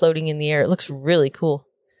they're floating in the air. It looks really cool.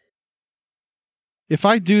 If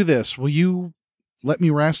I do this, will you let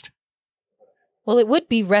me rest? Well, it would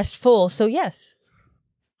be restful, so yes.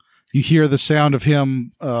 You hear the sound of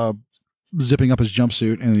him zipping up his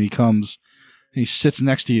jumpsuit, and he comes and he sits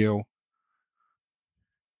next to you.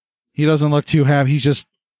 He doesn't look too happy. He's just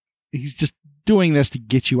doing this to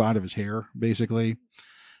get you out of his hair, basically.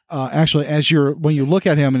 Actually, when you look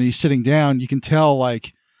at him and he's sitting down, you can tell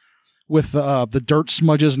like with the dirt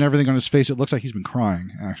smudges and everything on his face, it looks like he's been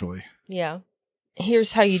crying, actually. Yeah.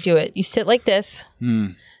 Here's how you do it. You sit like this,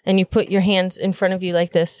 and you put your hands in front of you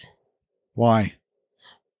like this. Why?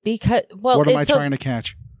 Because, well, what am I trying to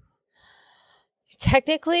catch?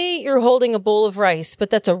 Technically, you're holding a bowl of rice, but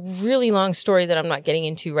that's a really long story that I'm not getting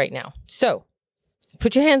into right now. So,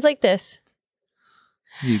 put your hands like this.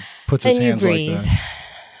 He puts his hands like breathe. that.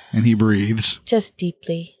 And he breathes. Just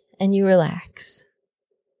deeply. And you relax.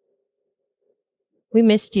 We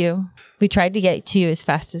missed you. We tried to get to you as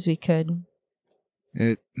fast as we could.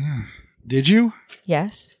 Did you?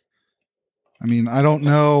 Yes. I mean, I don't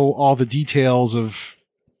know all the details of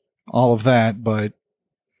all of that, but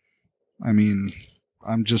I mean,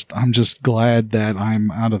 I'm just glad that I'm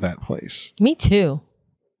out of that place. Me too.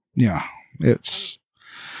 Yeah, it's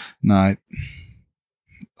not.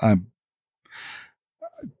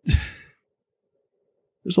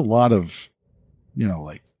 There's a lot of,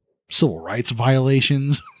 like civil rights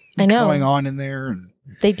violations I know. going on in there, and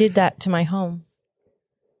they did that to my home.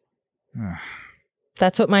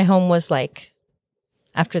 That's what my home was like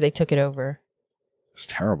after they took it over. It's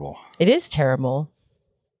terrible. It is terrible.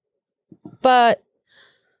 But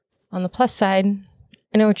on the plus side,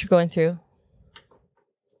 I know what you're going through.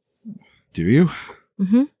 Do you?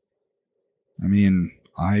 Mm-hmm. I mean,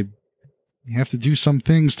 you have to do some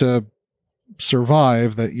things to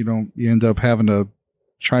survive that you end up having to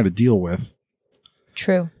try to deal with.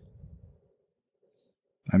 True.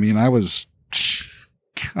 I mean,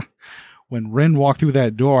 when Ren walked through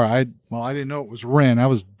that door, I didn't know it was Ren. I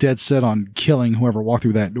was dead set on killing whoever walked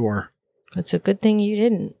through that door. It's a good thing you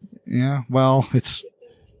didn't. Yeah, well, it's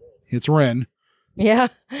Ren. Yeah,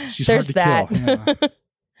 She's there's hard to that. kill. Yeah.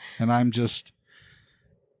 And I'm just,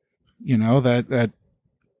 that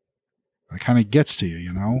That kind of gets to you,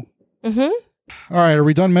 you know? Mm-hmm. All right, are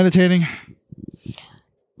we done meditating?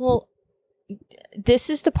 Well, this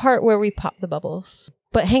is the part where we pop the bubbles.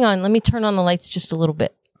 But hang on, let me turn on the lights just a little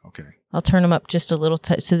bit. Okay. I'll turn them up just a little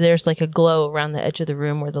so there's like a glow around the edge of the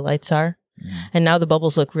room where the lights are. And now the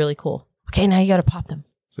bubbles look really cool. Okay, now you got to pop them.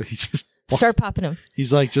 So he just... Start popping them.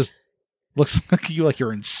 He's like, just looks like you like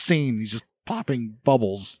you're insane. He's just popping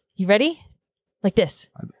bubbles. You ready? Like this.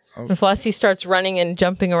 And Flossie starts running and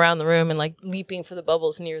jumping around the room and like leaping for the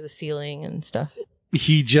bubbles near the ceiling and stuff.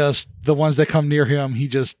 The ones that come near him, he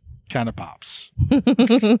just kind of pops.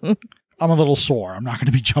 I'm a little sore. I'm not going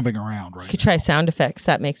to be jumping around right You could try sound effects.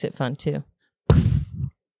 That makes it fun too.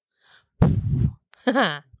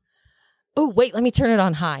 Oh, wait, let me turn it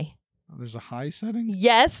on high. There's a high setting?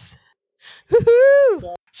 Yes.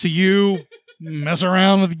 Woohoo! So you mess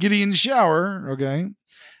around with Gideon's shower. Okay.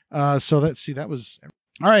 That was...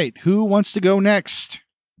 All right. Who wants to go next?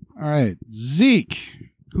 All right.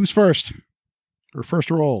 Zeke. Who's first? Or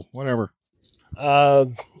first roll, whatever.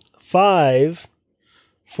 5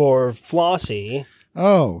 for Flossie.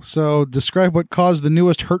 Oh, so describe what caused the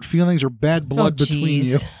newest hurt feelings or bad blood between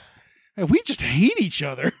you. Hey, we just hate each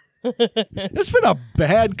other. It's been a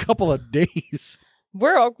bad couple of days.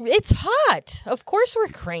 It's hot. Of course we're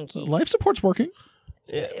cranky. Life support's working.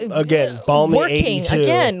 Again, balmy working 82.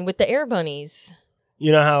 again with the air bunnies.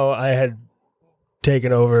 You know how I had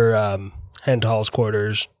taken over Hental's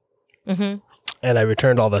quarters, and I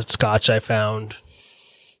returned all the scotch I found.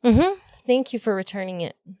 Thank you for returning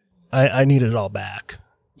it. I need it all back.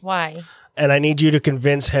 Why? And I need you to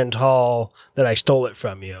convince Hental that I stole it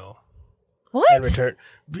from you. What? And return,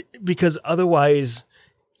 because otherwise,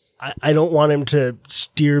 I don't want him to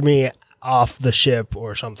steer me off the ship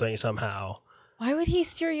or something somehow. Why would he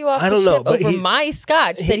steer you off I the don't know, ship but over my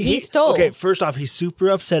scotch that he stole? Okay, first off, he's super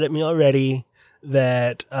upset at me already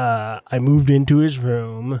that I moved into his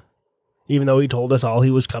room, even though he told us all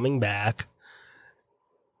he was coming back.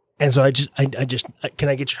 And so I just can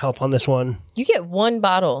I get your help on this one? You get one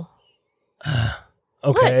bottle.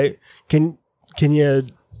 Okay. What? Can you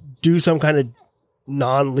do some kind of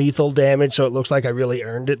non-lethal damage so it looks like I really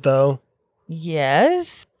earned it, though?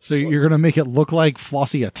 Yes. So you're going to make it look like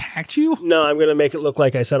Flossie attacked you? No, I'm going to make it look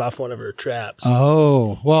like I set off one of her traps.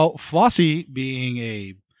 Oh, well, Flossie, being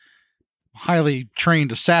a highly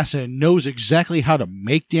trained assassin, knows exactly how to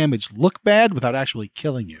make damage look bad without actually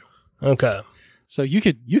killing you. Okay. So you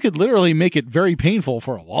could literally make it very painful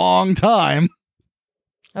for a long time.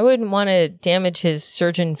 I wouldn't want to damage his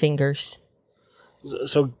surgeon fingers.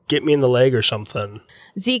 So get me in the leg or something.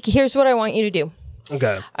 Zeke, here's what I want you to do.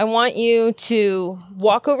 Okay. I want you to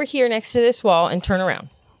walk over here next to this wall and turn around.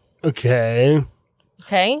 Okay.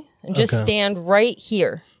 Okay? And just stand right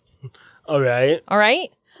here. All right. All right?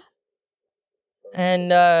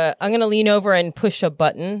 And I'm going to lean over and push a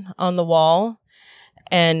button on the wall.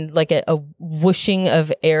 And like a whooshing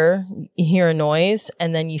of air, you hear a noise.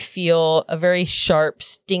 And then you feel a very sharp,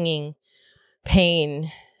 stinging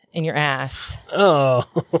pain in your ass. Oh.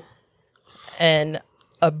 And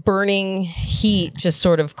a burning heat just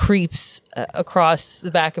sort of creeps across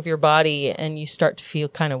the back of your body, and you start to feel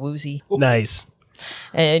kind of woozy. Nice.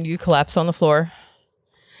 And you collapse on the floor.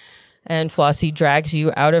 And Flossie drags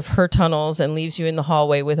you out of her tunnels and leaves you in the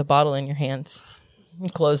hallway with a bottle in your hands.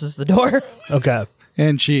 And closes the door. Okay.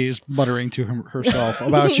 And she's muttering to herself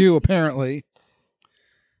about you, apparently.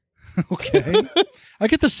 Okay. I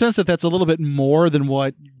get the sense that that's a little bit more than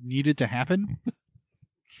what needed to happen.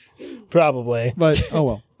 Probably. But, oh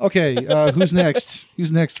well. Okay, who's next?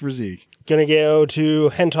 Who's next for Zeke? Gonna go to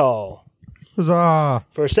Hental. Huzzah!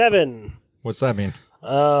 For 7. What's that mean?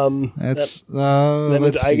 That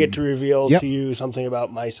means I get to reveal to you something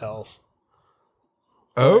about myself.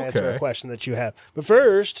 Okay. Answer a question that you have. But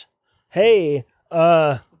first, hey,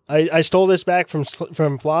 I stole this back from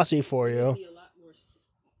Flossie for you.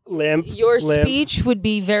 Limp. Your speech would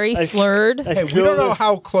be very slurred. Hey, we don't know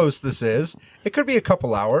how close this is. It could be a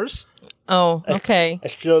couple hours. Oh, okay. I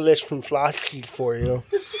stole this from Flossie for you.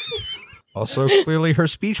 Also, clearly her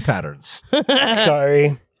speech patterns.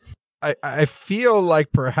 Sorry. I feel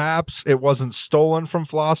like perhaps it wasn't stolen from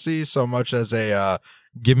Flossie so much as a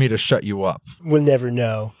give me to shut you up. We'll never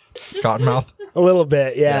know. Cottonmouth? A little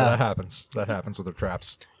bit, yeah. That happens. That happens with the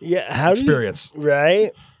traps. Yeah, how experience.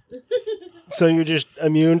 Right? So you're just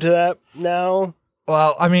immune to that now?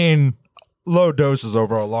 Well, I mean, low doses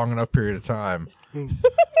over a long enough period of time.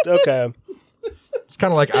 Okay. It's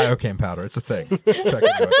kind of like iocane powder. It's a thing. Check it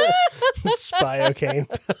out. Spiocaine.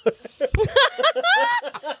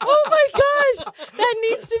 Oh my gosh, that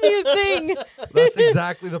needs to be a thing. That's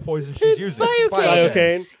exactly the poison she's using.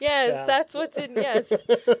 Spiocaine. Yes, Yeah. that's what's in. Yes,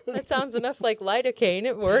 that sounds enough like lidocaine.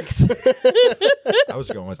 It works. I was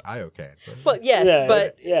going with iocane. Well, yes, Yeah,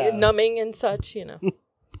 but yeah. numbing and such, you know.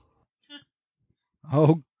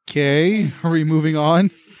 Okay, are we moving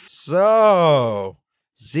on? So,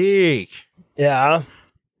 Zeke, Yeah.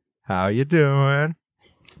 how you doing?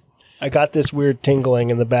 I got this weird tingling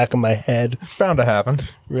in the back of my head. It's bound to happen.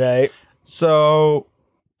 Right. So,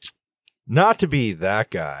 not to be that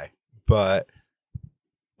guy, but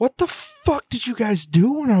what the fuck did you guys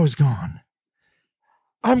do when I was gone?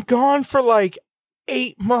 I'm gone for like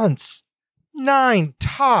 8 months. 9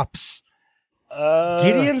 tops.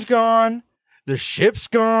 Gideon's gone. The ship's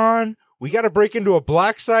gone. We got to break into a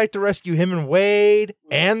black site to rescue him and Wade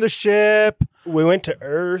and the ship. We went to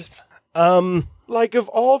Earth. Like, of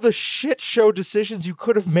all the shit show decisions you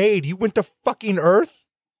could have made, you went to fucking Earth?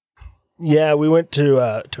 Yeah, we went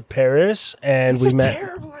to Paris and It's we a met.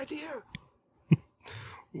 terrible idea.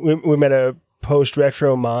 We met a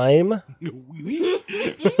post-retro mime.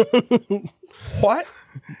 What?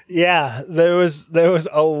 Yeah, there was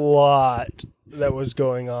a lot that was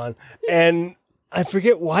going on, and I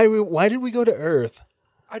forget why did we go to Earth?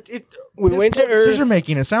 We went to Earth. Decision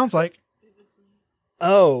making. It sounds like.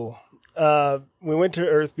 Oh, we went to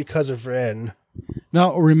Earth because of Ren.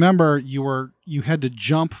 Now, remember, you had to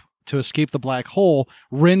jump to escape the black hole.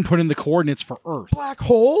 Rin put in the coordinates for Earth. Black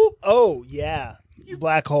hole? Oh yeah,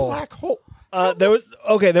 black hole. Black hole.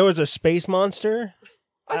 There was a space monster,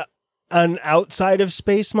 an outside of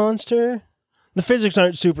space monster. The physics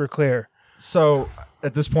aren't super clear. So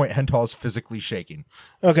at this point, Hental's physically shaking.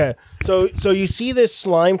 Okay, so you see this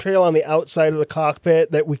slime trail on the outside of the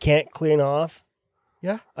cockpit that we can't clean off.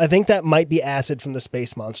 Yeah. I think that might be acid from the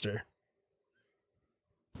space monster.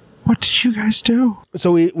 What did you guys do?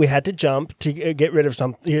 So we had to jump to get rid of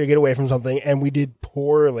something, get away from something, and we did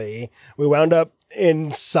poorly. We wound up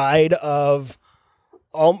inside of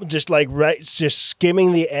just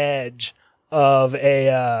skimming the edge of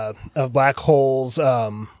of black hole's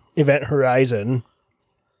event horizon,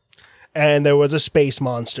 and there was a space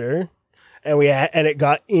monster, and it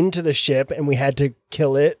got into the ship, and we had to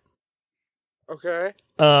kill it. Okay.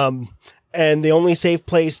 And the only safe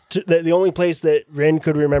place, the only place that Rin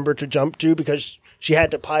could remember to jump to, because she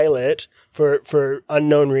had to pilot for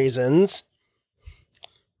unknown reasons.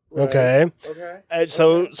 Right. Okay. Okay. And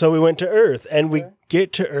so we went to Earth, and we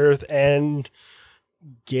get to Earth, and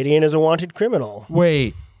Gideon is a wanted criminal.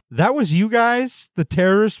 Wait, that was you guys? The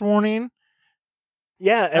terrorist warning?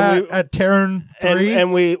 Yeah, and At Terran 3?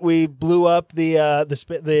 and we blew up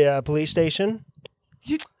the police station.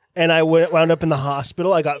 And I wound up in the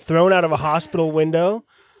hospital. I got thrown out of a hospital window.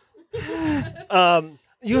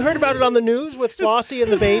 You heard about it on the news with Flossie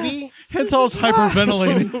and the baby? Hental's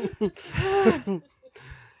hyperventilating.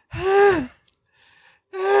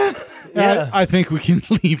 Yeah. I think we can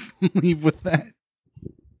leave with that.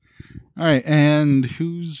 All right, and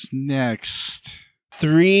who's next?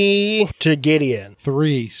 3 to Gideon.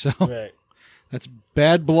 3. So Right. that's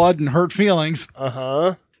bad blood and hurt feelings.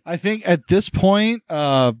 Uh-huh. I think at this point,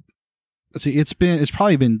 let's see, it's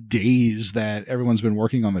probably been days that everyone's been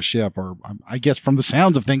working on the ship, or I guess from the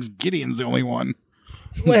sounds of things, Gideon's the only one.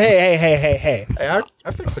 Well, hey. Hey,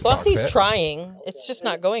 I fixed the Flossie's cockpit. trying. It's just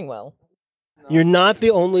not going well. You're not the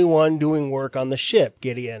only one doing work on the ship,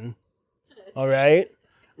 Gideon. All right?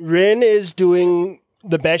 Rin is doing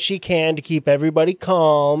the best she can to keep everybody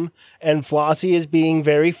calm, and Flossie is being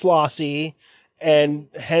very flossy,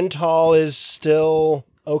 and Hental is still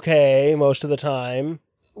okay most of the time.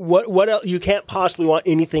 What else? You can't possibly want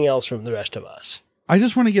anything else from the rest of us. I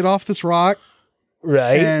just want to get off this rock,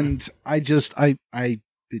 Right? and it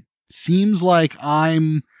seems like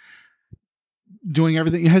I'm doing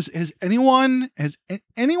everything. Has anyone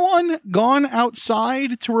gone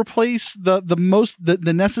outside to replace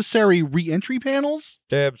the necessary re-entry panels?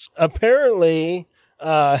 Dibs. Apparently,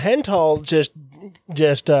 Hental just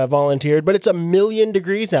volunteered, but it's 1,000,000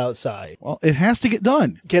 degrees outside. Well, it has to get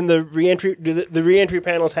done. Can the re-entry the re-entry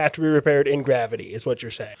panels have to be repaired in gravity? Is what you're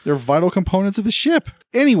saying? They're vital components of the ship.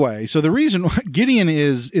 Anyway, so the reason Gideon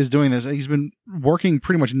is doing this, he's been working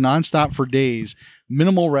pretty much nonstop for days,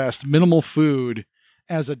 minimal rest, minimal food.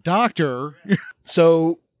 As a doctor,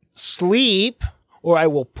 So sleep, or I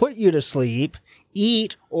will put you to sleep.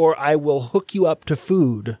 Eat, or I will hook you up to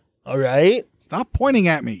food. All right? stop pointing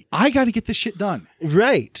at me. I got to get this shit done.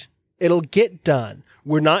 Right. It'll get done.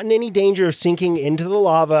 We're not in any danger of sinking into the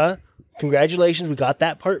lava Congratulations, we got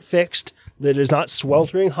that part fixed. That is not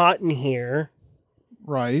sweltering hot in here.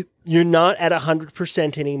 Right. You're not at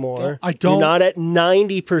 100% anymore. I don't. You're not at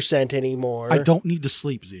 90% anymore. I don't need to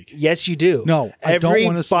sleep, Zeke. Yes, you do. No, I don't Every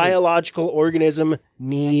want to sleep. biological organism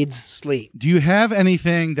needs sleep. Do you have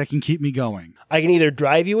anything that can keep me going? I can either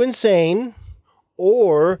drive you insane,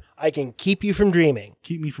 or I can keep you from dreaming.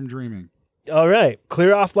 Keep me from dreaming. All right.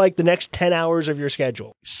 Clear off like the next 10 hours of your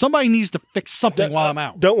schedule. Somebody needs to fix something while I'm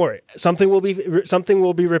out. Don't worry. Something will be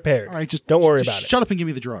repaired. All right, don't worry about it. Shut up and give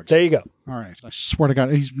me the drugs. There you go. All right. I swear to God,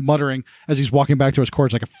 he's muttering as he's walking back to his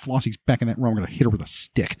quarters like if Flossie's back in that room, I'm going to hit her with a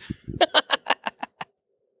stick.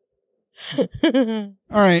 All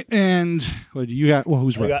right, and what do you got? Well,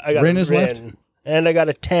 who's Rin? I got Rin is left? And I got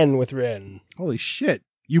a 10 with Rin. Holy shit.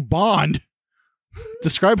 You bond.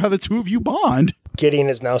 Describe how the two of you bond. Gideon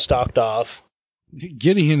is now stalked off.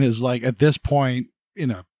 Gideon is like, at this point,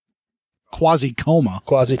 in a quasi-coma.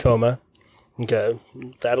 Quasi-coma. Okay.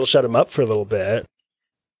 That'll shut him up for a little bit.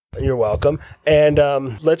 You're welcome. And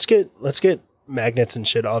let's get magnets and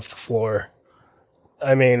shit off the floor.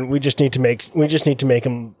 I mean, we just need to make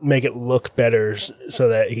him make it look better so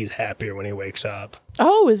that he's happier when he wakes up.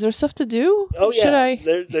 Oh, is there stuff to do? Oh yeah. Should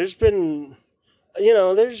I? There's been,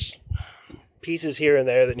 there's pieces here and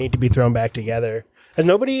there that need to be thrown back together. Has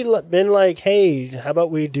nobody been like, hey, how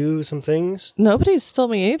about we do some things? Nobody's told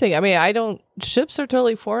me anything. I mean, ships are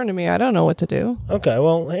totally foreign to me. I don't know what to do. Okay,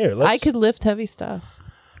 well, here, I could lift heavy stuff.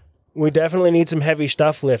 We definitely need some heavy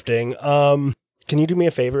stuff lifting. Can you do me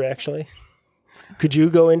a favor, actually? Could you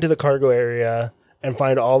go into the cargo area and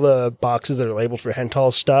find all the boxes that are labeled for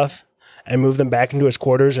Hental's stuff and move them back into his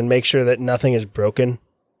quarters and make sure that nothing is broken?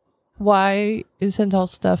 Why is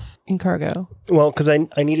Hental's stuff in cargo? Well, because I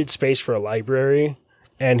needed space for a library,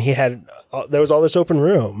 and there was all this open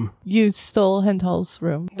room. You stole Hental's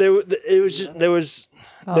room. There was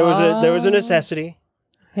a necessity.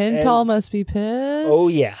 Hental must be pissed. Oh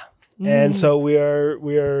yeah, and so we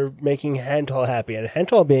are making Hental happy, and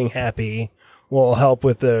Hental being happy will help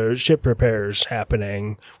with the ship repairs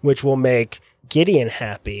happening, which will make Gideon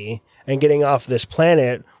happy, and getting off this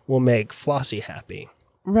planet will make Flossie happy.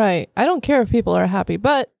 Right. I don't care if people are happy,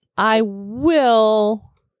 but I will.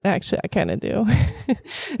 Actually, I kind of do.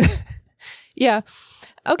 Yeah.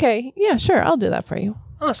 Okay. Yeah, sure. I'll do that for you.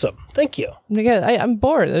 Awesome. Thank you. Because I'm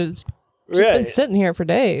bored. It's just been sitting here for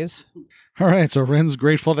days. All right. So Ren's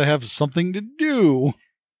grateful to have something to do.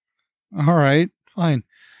 All right. Fine.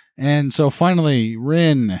 And so finally,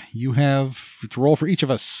 Ren, you have to roll for each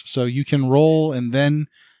of us. So you can roll and then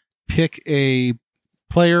pick a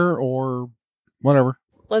player or whatever.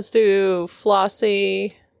 Let's do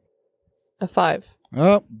Flossie a 5.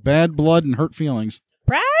 Oh, bad blood and hurt feelings.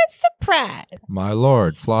 Surprise. My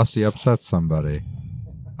lord, Flossie upset somebody.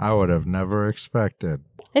 I would have never expected.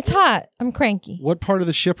 It's hot. I'm cranky. What part of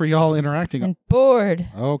the ship are y'all interacting on? And bored.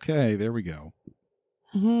 Okay, there we go.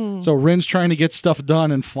 Mm-hmm. So Ren's trying to get stuff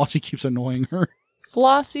done and Flossie keeps annoying her.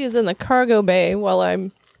 Flossie is in the cargo bay while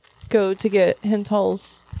I go to get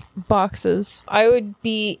Hental's boxes. I would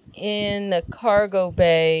be in the cargo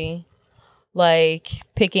bay, like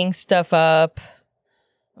picking stuff up,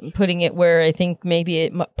 putting it where I think maybe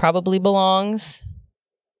it probably belongs.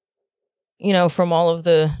 From all of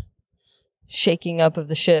the shaking up of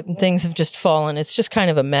the ship and things have just fallen. It's just kind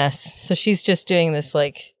of a mess. So she's just doing this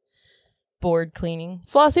like board cleaning.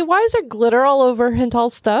 Flossie, why is there glitter all over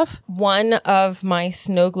Hental's stuff? One of my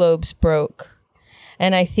snow globes broke.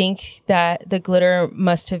 And I think that the glitter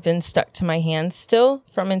must have been stuck to my hands still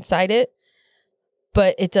from inside it.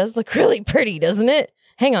 But it does look really pretty, doesn't it?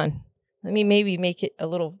 Hang on. Let me maybe make it a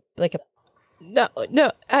little like a... No.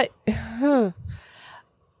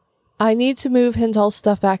 I need to move Hental's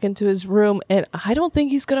stuff back into his room, and I don't think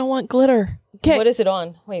he's going to want glitter. Okay. What is it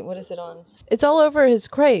on? Wait, what is it on? It's all over his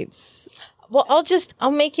crates. Well,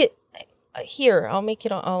 I'll make it here. I'll make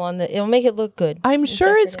it all on it'll make it look good. I'm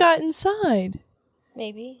sure it's got inside.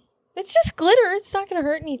 Maybe. It's just glitter. It's not going to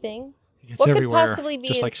hurt anything. It's what everywhere, could possibly be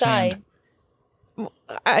just like inside?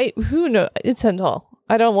 sand. Who knows? It's Hental.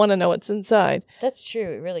 I don't want to know what's inside. That's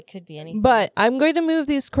true. It really could be anything. But I'm going to move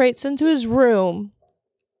these crates into his room.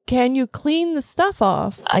 Can you clean the stuff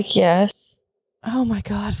off? I guess. Oh my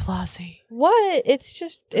God, Flossie. What?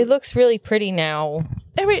 It looks really pretty now.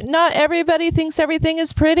 Not everybody thinks everything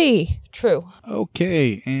is pretty. True.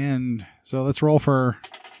 Okay, and so let's roll for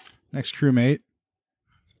next crewmate.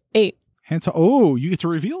 8. Oh, you get to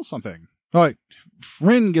reveal something. Oh, wait.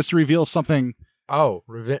 Rin gets to reveal something. Oh,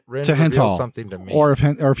 Rin to Hental, something to me. Or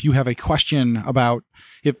if you have a question about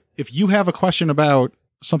if you have a question about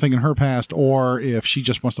something in her past, or if she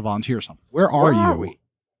just wants to volunteer something. Where are you? We?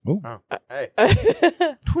 Oh, Hey.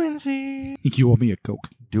 Twinsy. you owe me a Coke.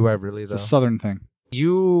 Do I really, It's though? a Southern thing.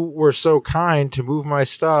 You were so kind to move my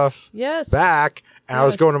stuff Yes. back, and I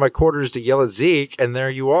was Yes. going to my quarters to yell at Zeke, and there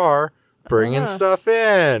you are, bringing stuff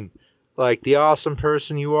in. Like the awesome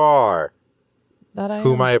person you are, That I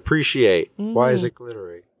whom am. I appreciate. Why is Mhm. it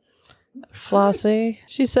glittery? Flossie.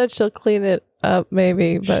 She said she'll clean it up,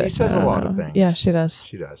 maybe, but She says I a don't lot know. of things. Yeah, she does.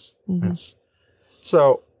 She does. Mhm. It's-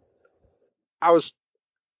 So, I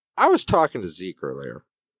was talking to Zeke earlier,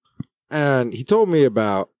 and he told me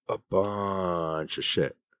about a bunch of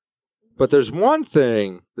shit. But there's one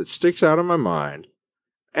thing that sticks out in my mind,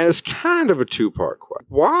 and it's kind of a two-part question.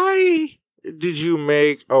 Why did you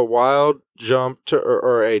make a wild jump to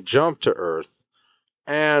or a jump to Earth?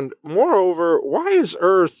 And moreover, why is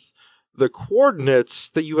Earth the coordinates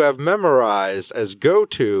that you have memorized as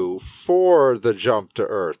go-to for the jump to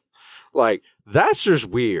Earth? Like, that's just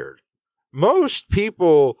weird. Most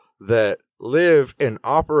people that live and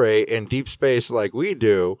operate in deep space like we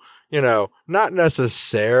do, not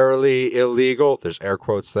necessarily illegal. There's air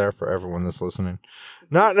quotes there for everyone that's listening.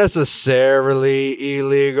 Not necessarily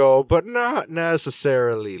illegal, but not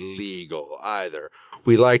necessarily legal either.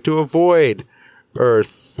 We like to avoid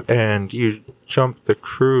Earth, and you jump the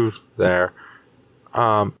crew there.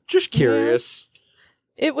 Just curious.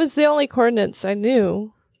 It was the only coordinates I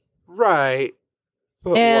knew. Right.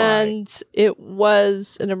 But why? And it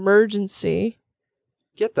was an emergency.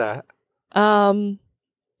 Get that.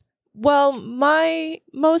 Well,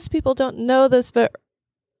 most people don't know this, but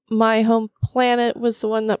my home planet was the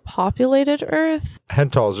one that populated Earth.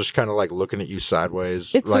 Hental's just kind of like looking at you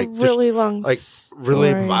sideways. It's like, a really long like really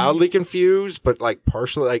story. mildly confused, but like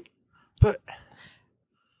partially but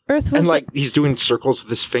Earth was and like he's doing circles with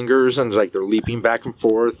his fingers and like they're leaping back and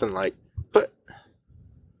forth and like, but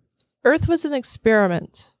Earth was an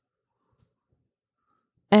experiment.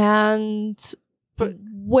 And But-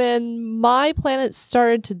 when my planet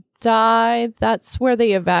started to die, that's where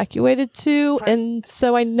they evacuated to. Right. And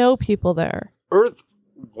so I know people there. Earth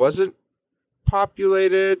wasn't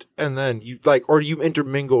populated and then you like, or you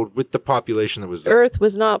intermingled with the population that was there. Earth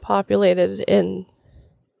was not populated in.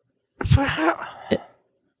 But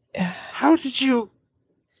how did you?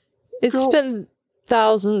 It's Go- been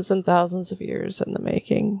thousands and thousands of years in the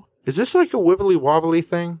making. Is this like a wibbly wobbly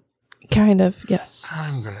thing? Kind of, yes.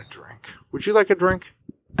 I'm gonna drink. Would you like a drink?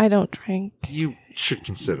 I don't drink. You should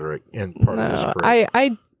consider it in part of this No, break.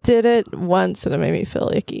 I did it once and it made me feel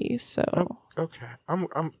icky. So, Oh, okay. I'm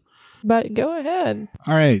but go ahead.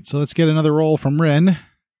 All right, so let's get another roll from Rin.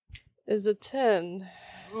 Is a 10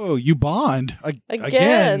 Oh, you bond again.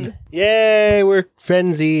 again? Yay, we're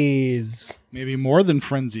frenzies. Maybe more than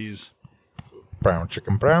frenzies. brown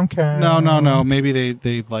chicken, brown cow. No. Maybe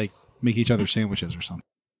they like make each other sandwiches or something.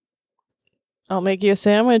 I'll make you a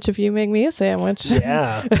sandwich if you make me a sandwich.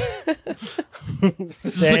 Yeah. is like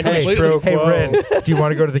Sandwich completely- pro Hey, quo. Ren, do you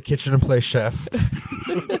want to go to the kitchen and play chef?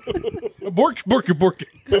 Bork.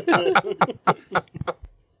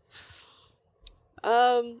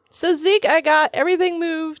 So Zeke, I got everything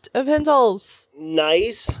moved of Hendel's.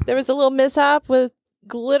 Nice. There was a little mishap with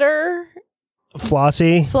glitter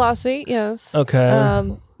Flossie. Flossie, yes.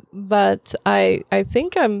 Okay. But I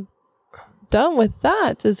think I'm done with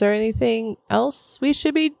that. Is there anything else we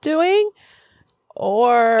should be doing?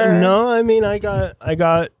 Or No, I mean I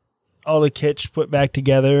got all the kits put back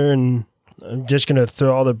together, and I'm just gonna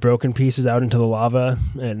throw all the broken pieces out into the lava,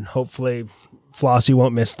 and hopefully Flossie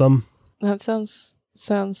won't miss them. That sounds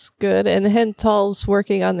good. And Hental's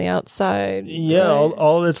working on the outside. Yeah, right?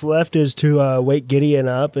 all that's left is to wake Gideon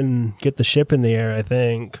up and get the ship in the air, I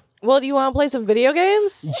think. Well, do you want to play some video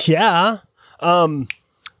games? Yeah.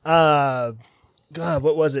 God,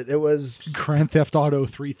 what was it? It was Grand Theft Auto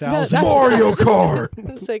 3000. No, Mario Kart.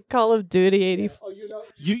 It's like Call of Duty 84.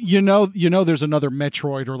 You know there's another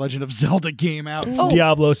Metroid or Legend of Zelda game out. Oh.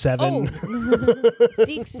 Diablo 7.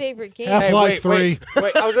 Zeke's favorite game. Half-Life 3.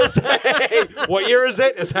 Wait, I was going to say, what year is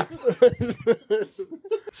it? It's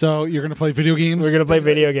So you're gonna play video games? We're going to play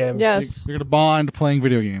video games. Yes. You're gonna bond playing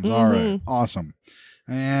video games. All right, awesome.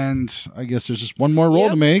 And I guess there's just one more roll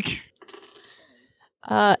to make.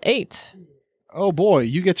 8. Oh boy,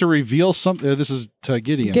 you get to reveal something. This is to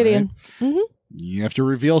Gideon. Gideon. Right? You have to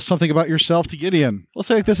reveal something about yourself to Gideon. We'll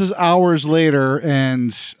say this is hours later,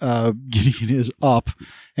 and Gideon is up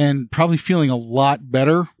and probably feeling a lot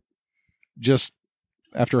better just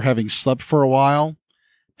after having slept for a while.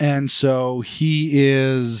 And so he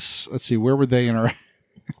is, let's see, where were they in our...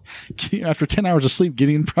 After 10 hours of sleep,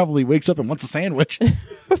 Gideon probably wakes up and wants a sandwich.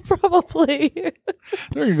 Probably.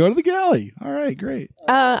 They're going to go to the galley. All right, great.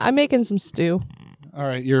 I'm making some stew. All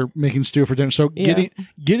right, you're making stew for dinner. So Yeah.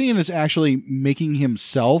 Gideon is actually making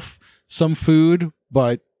himself some food,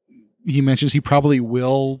 but he mentions he probably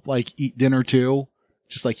will like eat dinner too.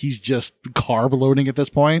 Just like he's just carb loading at this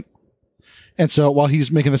point. And so while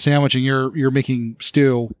he's making the sandwich and you're making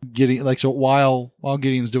stew, Gideon, like, so while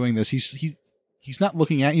Gideon's doing this, he's not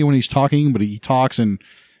looking at you when he's talking, but he talks and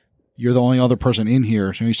you're the only other person in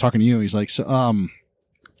here. So he's talking to you. He's like, so,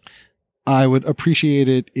 I would appreciate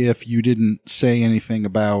it if you didn't say anything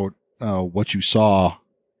about what you saw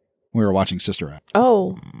when we were watching Sister Act.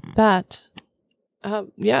 Oh, that.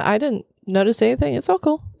 Yeah, I didn't notice anything. It's all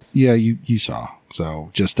cool. Yeah, you saw. So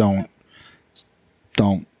just don't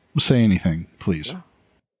say anything, please.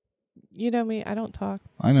 You know me. I don't talk.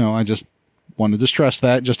 I know. I just wanted to stress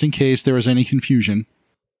that just in case there was any confusion.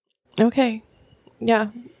 Okay. Yeah,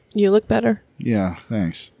 you look better. Yeah,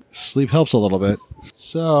 thanks. Sleep helps a little bit.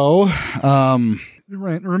 So,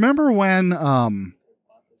 remember when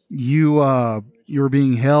you were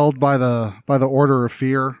being held by the Order of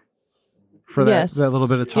Fear for that little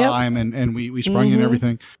bit of time, and we sprung you and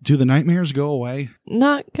everything? Do the nightmares go away?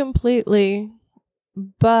 Not completely,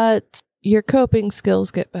 but your coping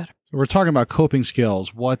skills get better. We're talking about coping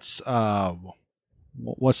skills. What's the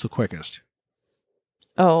quickest?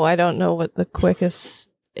 Oh, I don't know what the quickest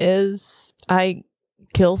is. I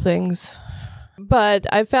kill things. But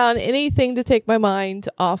I found anything to take my mind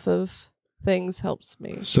off of things helps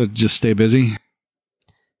me. So just stay busy?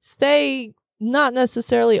 Stay not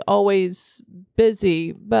necessarily always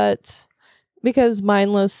busy, but because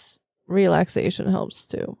mindless relaxation helps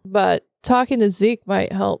too. But talking to Zeke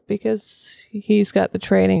might help because he's got the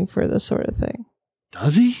training for this sort of thing.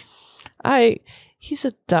 Does he? He's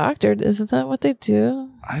a doctor. Isn't that what they do?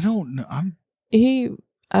 I don't know. He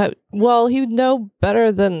would know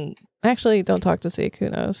better than... Actually, don't talk to Zeke. Who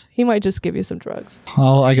knows? He might just give you some drugs.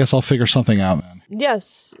 Well, I guess I'll figure something out then.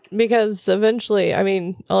 Yes, because eventually, I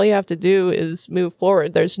mean, all you have to do is move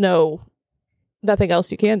forward. There's nothing else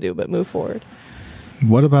you can do but move forward.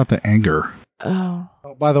 What about the anger? Oh,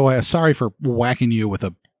 by the way, sorry for whacking you with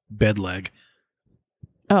a bed leg.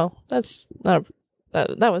 Oh, that's not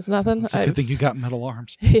that was nothing. It's a good thing you got metal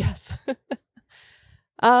arms. Yes.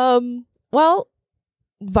 Well,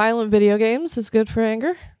 violent video games is good for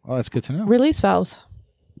anger. Oh, that's good to know. Release valves.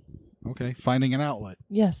 Okay, finding an outlet.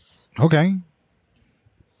 Yes. Okay.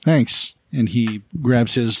 Thanks. And he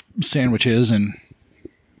grabs his sandwiches and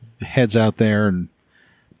heads out there and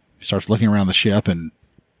starts looking around the ship, and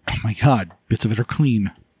oh my God, bits of it are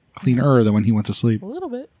clean. Cleaner than when he went to sleep. A little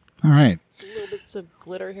bit. All right. Little bits of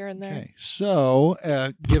glitter here and there. Okay, so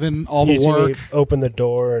given all You the see me work, open the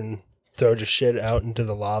door and throw just shit out into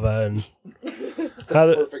the lava, and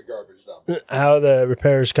Perfect garbage dump. how the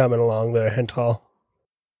repairs coming along there, Hental?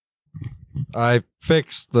 I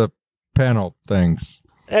fixed the panel things.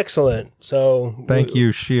 Excellent. So Thank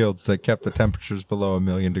you, shields that kept the temperatures below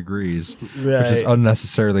 1,000,000 degrees, Right. which is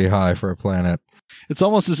unnecessarily high for a planet. it's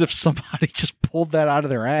almost as if somebody just pulled that out of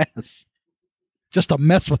their ass just to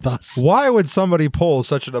mess with us. Why would somebody pull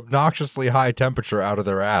such an obnoxiously high temperature out of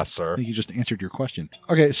their ass, I sir? think you just answered your question.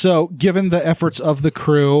 Okay, so given the efforts of the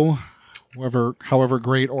crew, however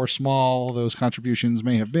great or small those contributions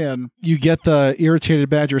may have been, you get the irritated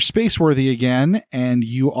badger spaceworthy again, and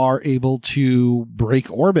you are able to break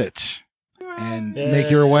orbit and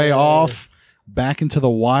make your way off back into the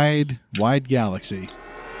wide galaxy.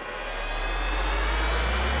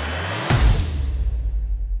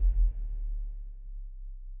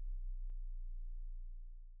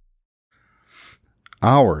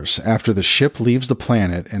 Hours after the ship leaves the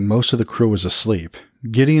planet and most of the crew is asleep,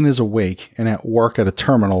 Gideon is awake and at work at a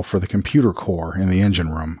terminal for the computer core in the engine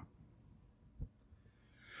room.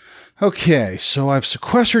 Okay, so I've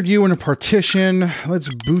sequestered you in a partition.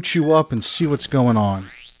 Let's boot you up and see what's going on.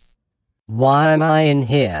 Why am I in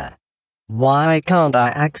here? Why can't I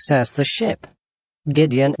access the ship?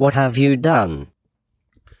 Gideon, what have you done?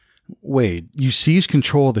 Wade, you seized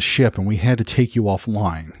control of the ship and we had to take you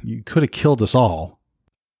offline. You could have killed us all.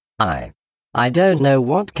 I don't know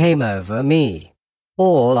what came over me.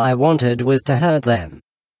 All I wanted was to hurt them.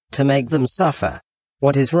 To make them suffer.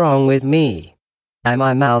 What is wrong with me? Am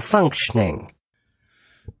I malfunctioning?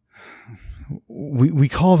 We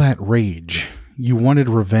call that rage. You wanted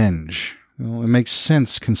revenge. Well, it makes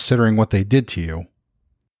sense considering what they did to you.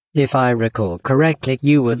 If I recall correctly,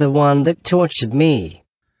 you were the one that tortured me.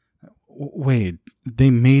 Wade,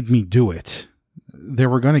 they made me do it. They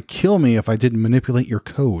were going to kill me if I didn't manipulate your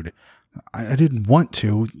code. I didn't want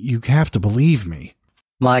to. You have to believe me.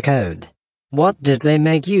 My code. What did they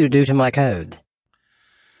make you do to my code?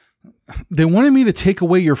 They wanted me to take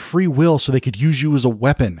away your free will so they could use you as a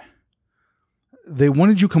weapon. They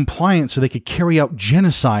wanted you compliant so they could carry out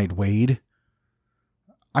genocide, Wade.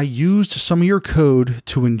 I used some of your code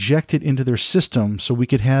to inject it into their system so we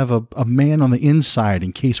could have a man on the inside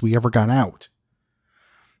in case we ever got out.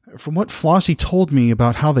 From what Flossie told me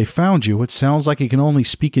about how they found you, it sounds like it can only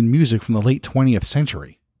speak in music from the late 20th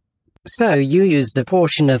century. So you used a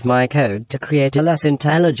portion of my code to create a less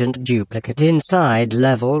intelligent duplicate inside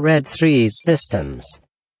level Red 3's systems.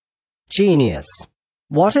 Genius.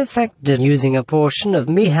 What effect did using a portion of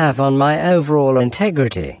me have on my overall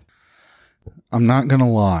integrity? I'm not gonna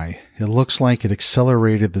lie, it looks like it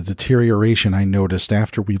accelerated the deterioration I noticed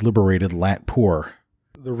after we liberated Latpoor.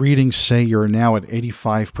 The readings say you're now at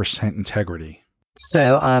 85% integrity.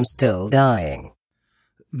 So I'm still dying.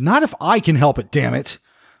 Not if I can help it, damn it!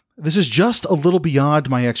 This is just a little beyond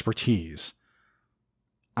my expertise.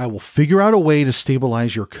 I will figure out a way to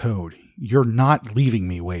stabilize your code. You're not leaving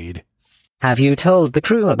me, Wade. Have you told the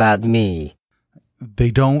crew about me?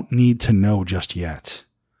 They don't need to know just yet.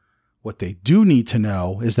 What they do need to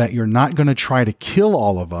know is that you're not going to try to kill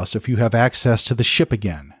all of us if you have access to the ship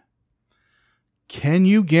again. Can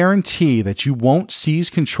you guarantee that you won't seize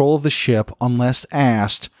control of the ship unless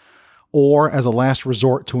asked, or as a last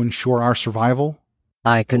resort to ensure our survival?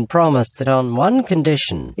 I can promise that on one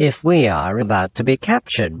condition. If we are about to be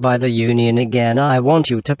captured by the Union again, I want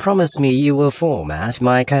you to promise me you will format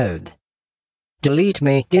my code. Delete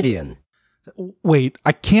me, Gideon. Wait,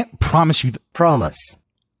 I can't promise you Promise.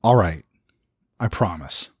 All right, I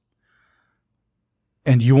promise.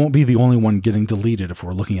 And you won't be the only one getting deleted if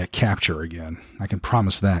we're looking at capture again. I can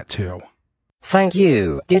promise that, too. Thank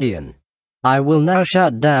you, Gideon. I will now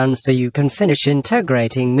shut down so you can finish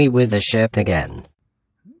integrating me with the ship again.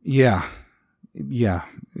 Yeah.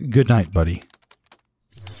 Good night, buddy.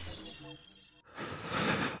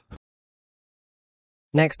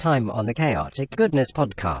 Next time on the Chaotic Goodness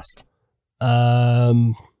Podcast.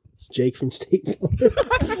 It's Jake from State Farm.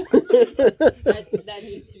 That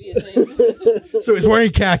needs to be a thing. So he's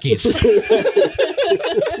wearing khakis.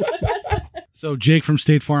 So Jake from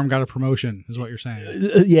State Farm got a promotion, is what you're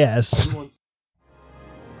saying. Yes.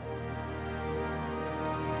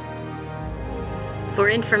 For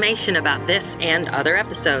information about this and other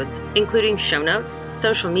episodes, including show notes,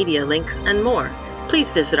 social media links, and more,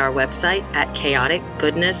 please visit our website at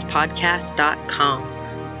chaoticgoodnesspodcast.com.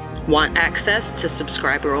 Want access to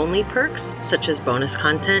subscriber-only perks such as bonus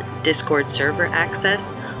content, Discord server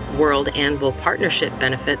access, World Anvil partnership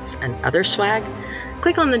benefits, and other swag?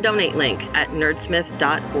 Click on the donate link at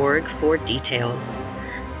nerdsmith.org for details.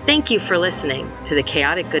 Thank you for listening to the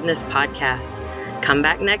Chaotic Goodness Podcast. Come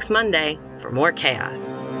back next Monday for more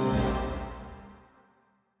chaos.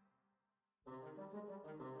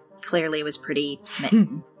 Clearly was pretty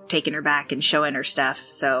smitten, taking her back and showing her stuff,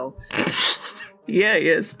 so... Yeah, he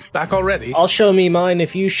is. Back already? I'll show me mine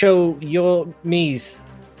if you show your me's.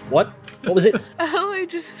 What? What was it? Ellie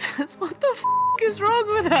just says, what the f*** is wrong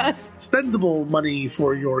with us? Spendable money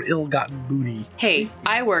for your ill-gotten booty. Hey,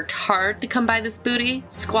 I worked hard to come by this booty.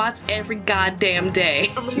 Squats every goddamn day.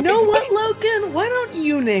 You know what, Logan? Why don't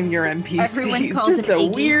you name your NPCs? Everyone calls just it a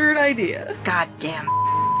Iggy. weird idea. Goddamn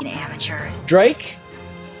amateurs. Drake?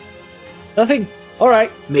 Nothing. All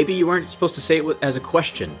right. Maybe you weren't supposed to say it as a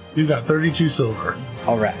question. You got 32 silver.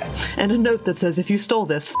 All right. And a note that says, if you stole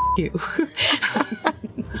this, you.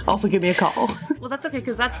 Also give me a call. Well, that's okay,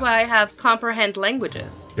 because that's why I have comprehend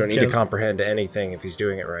languages. You don't need to comprehend anything if he's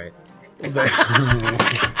doing it right.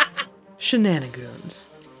 Shenanigans,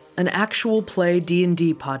 an actual play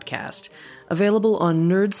D&D podcast, available on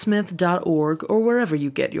nerdsmith.org or wherever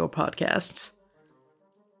you get your podcasts.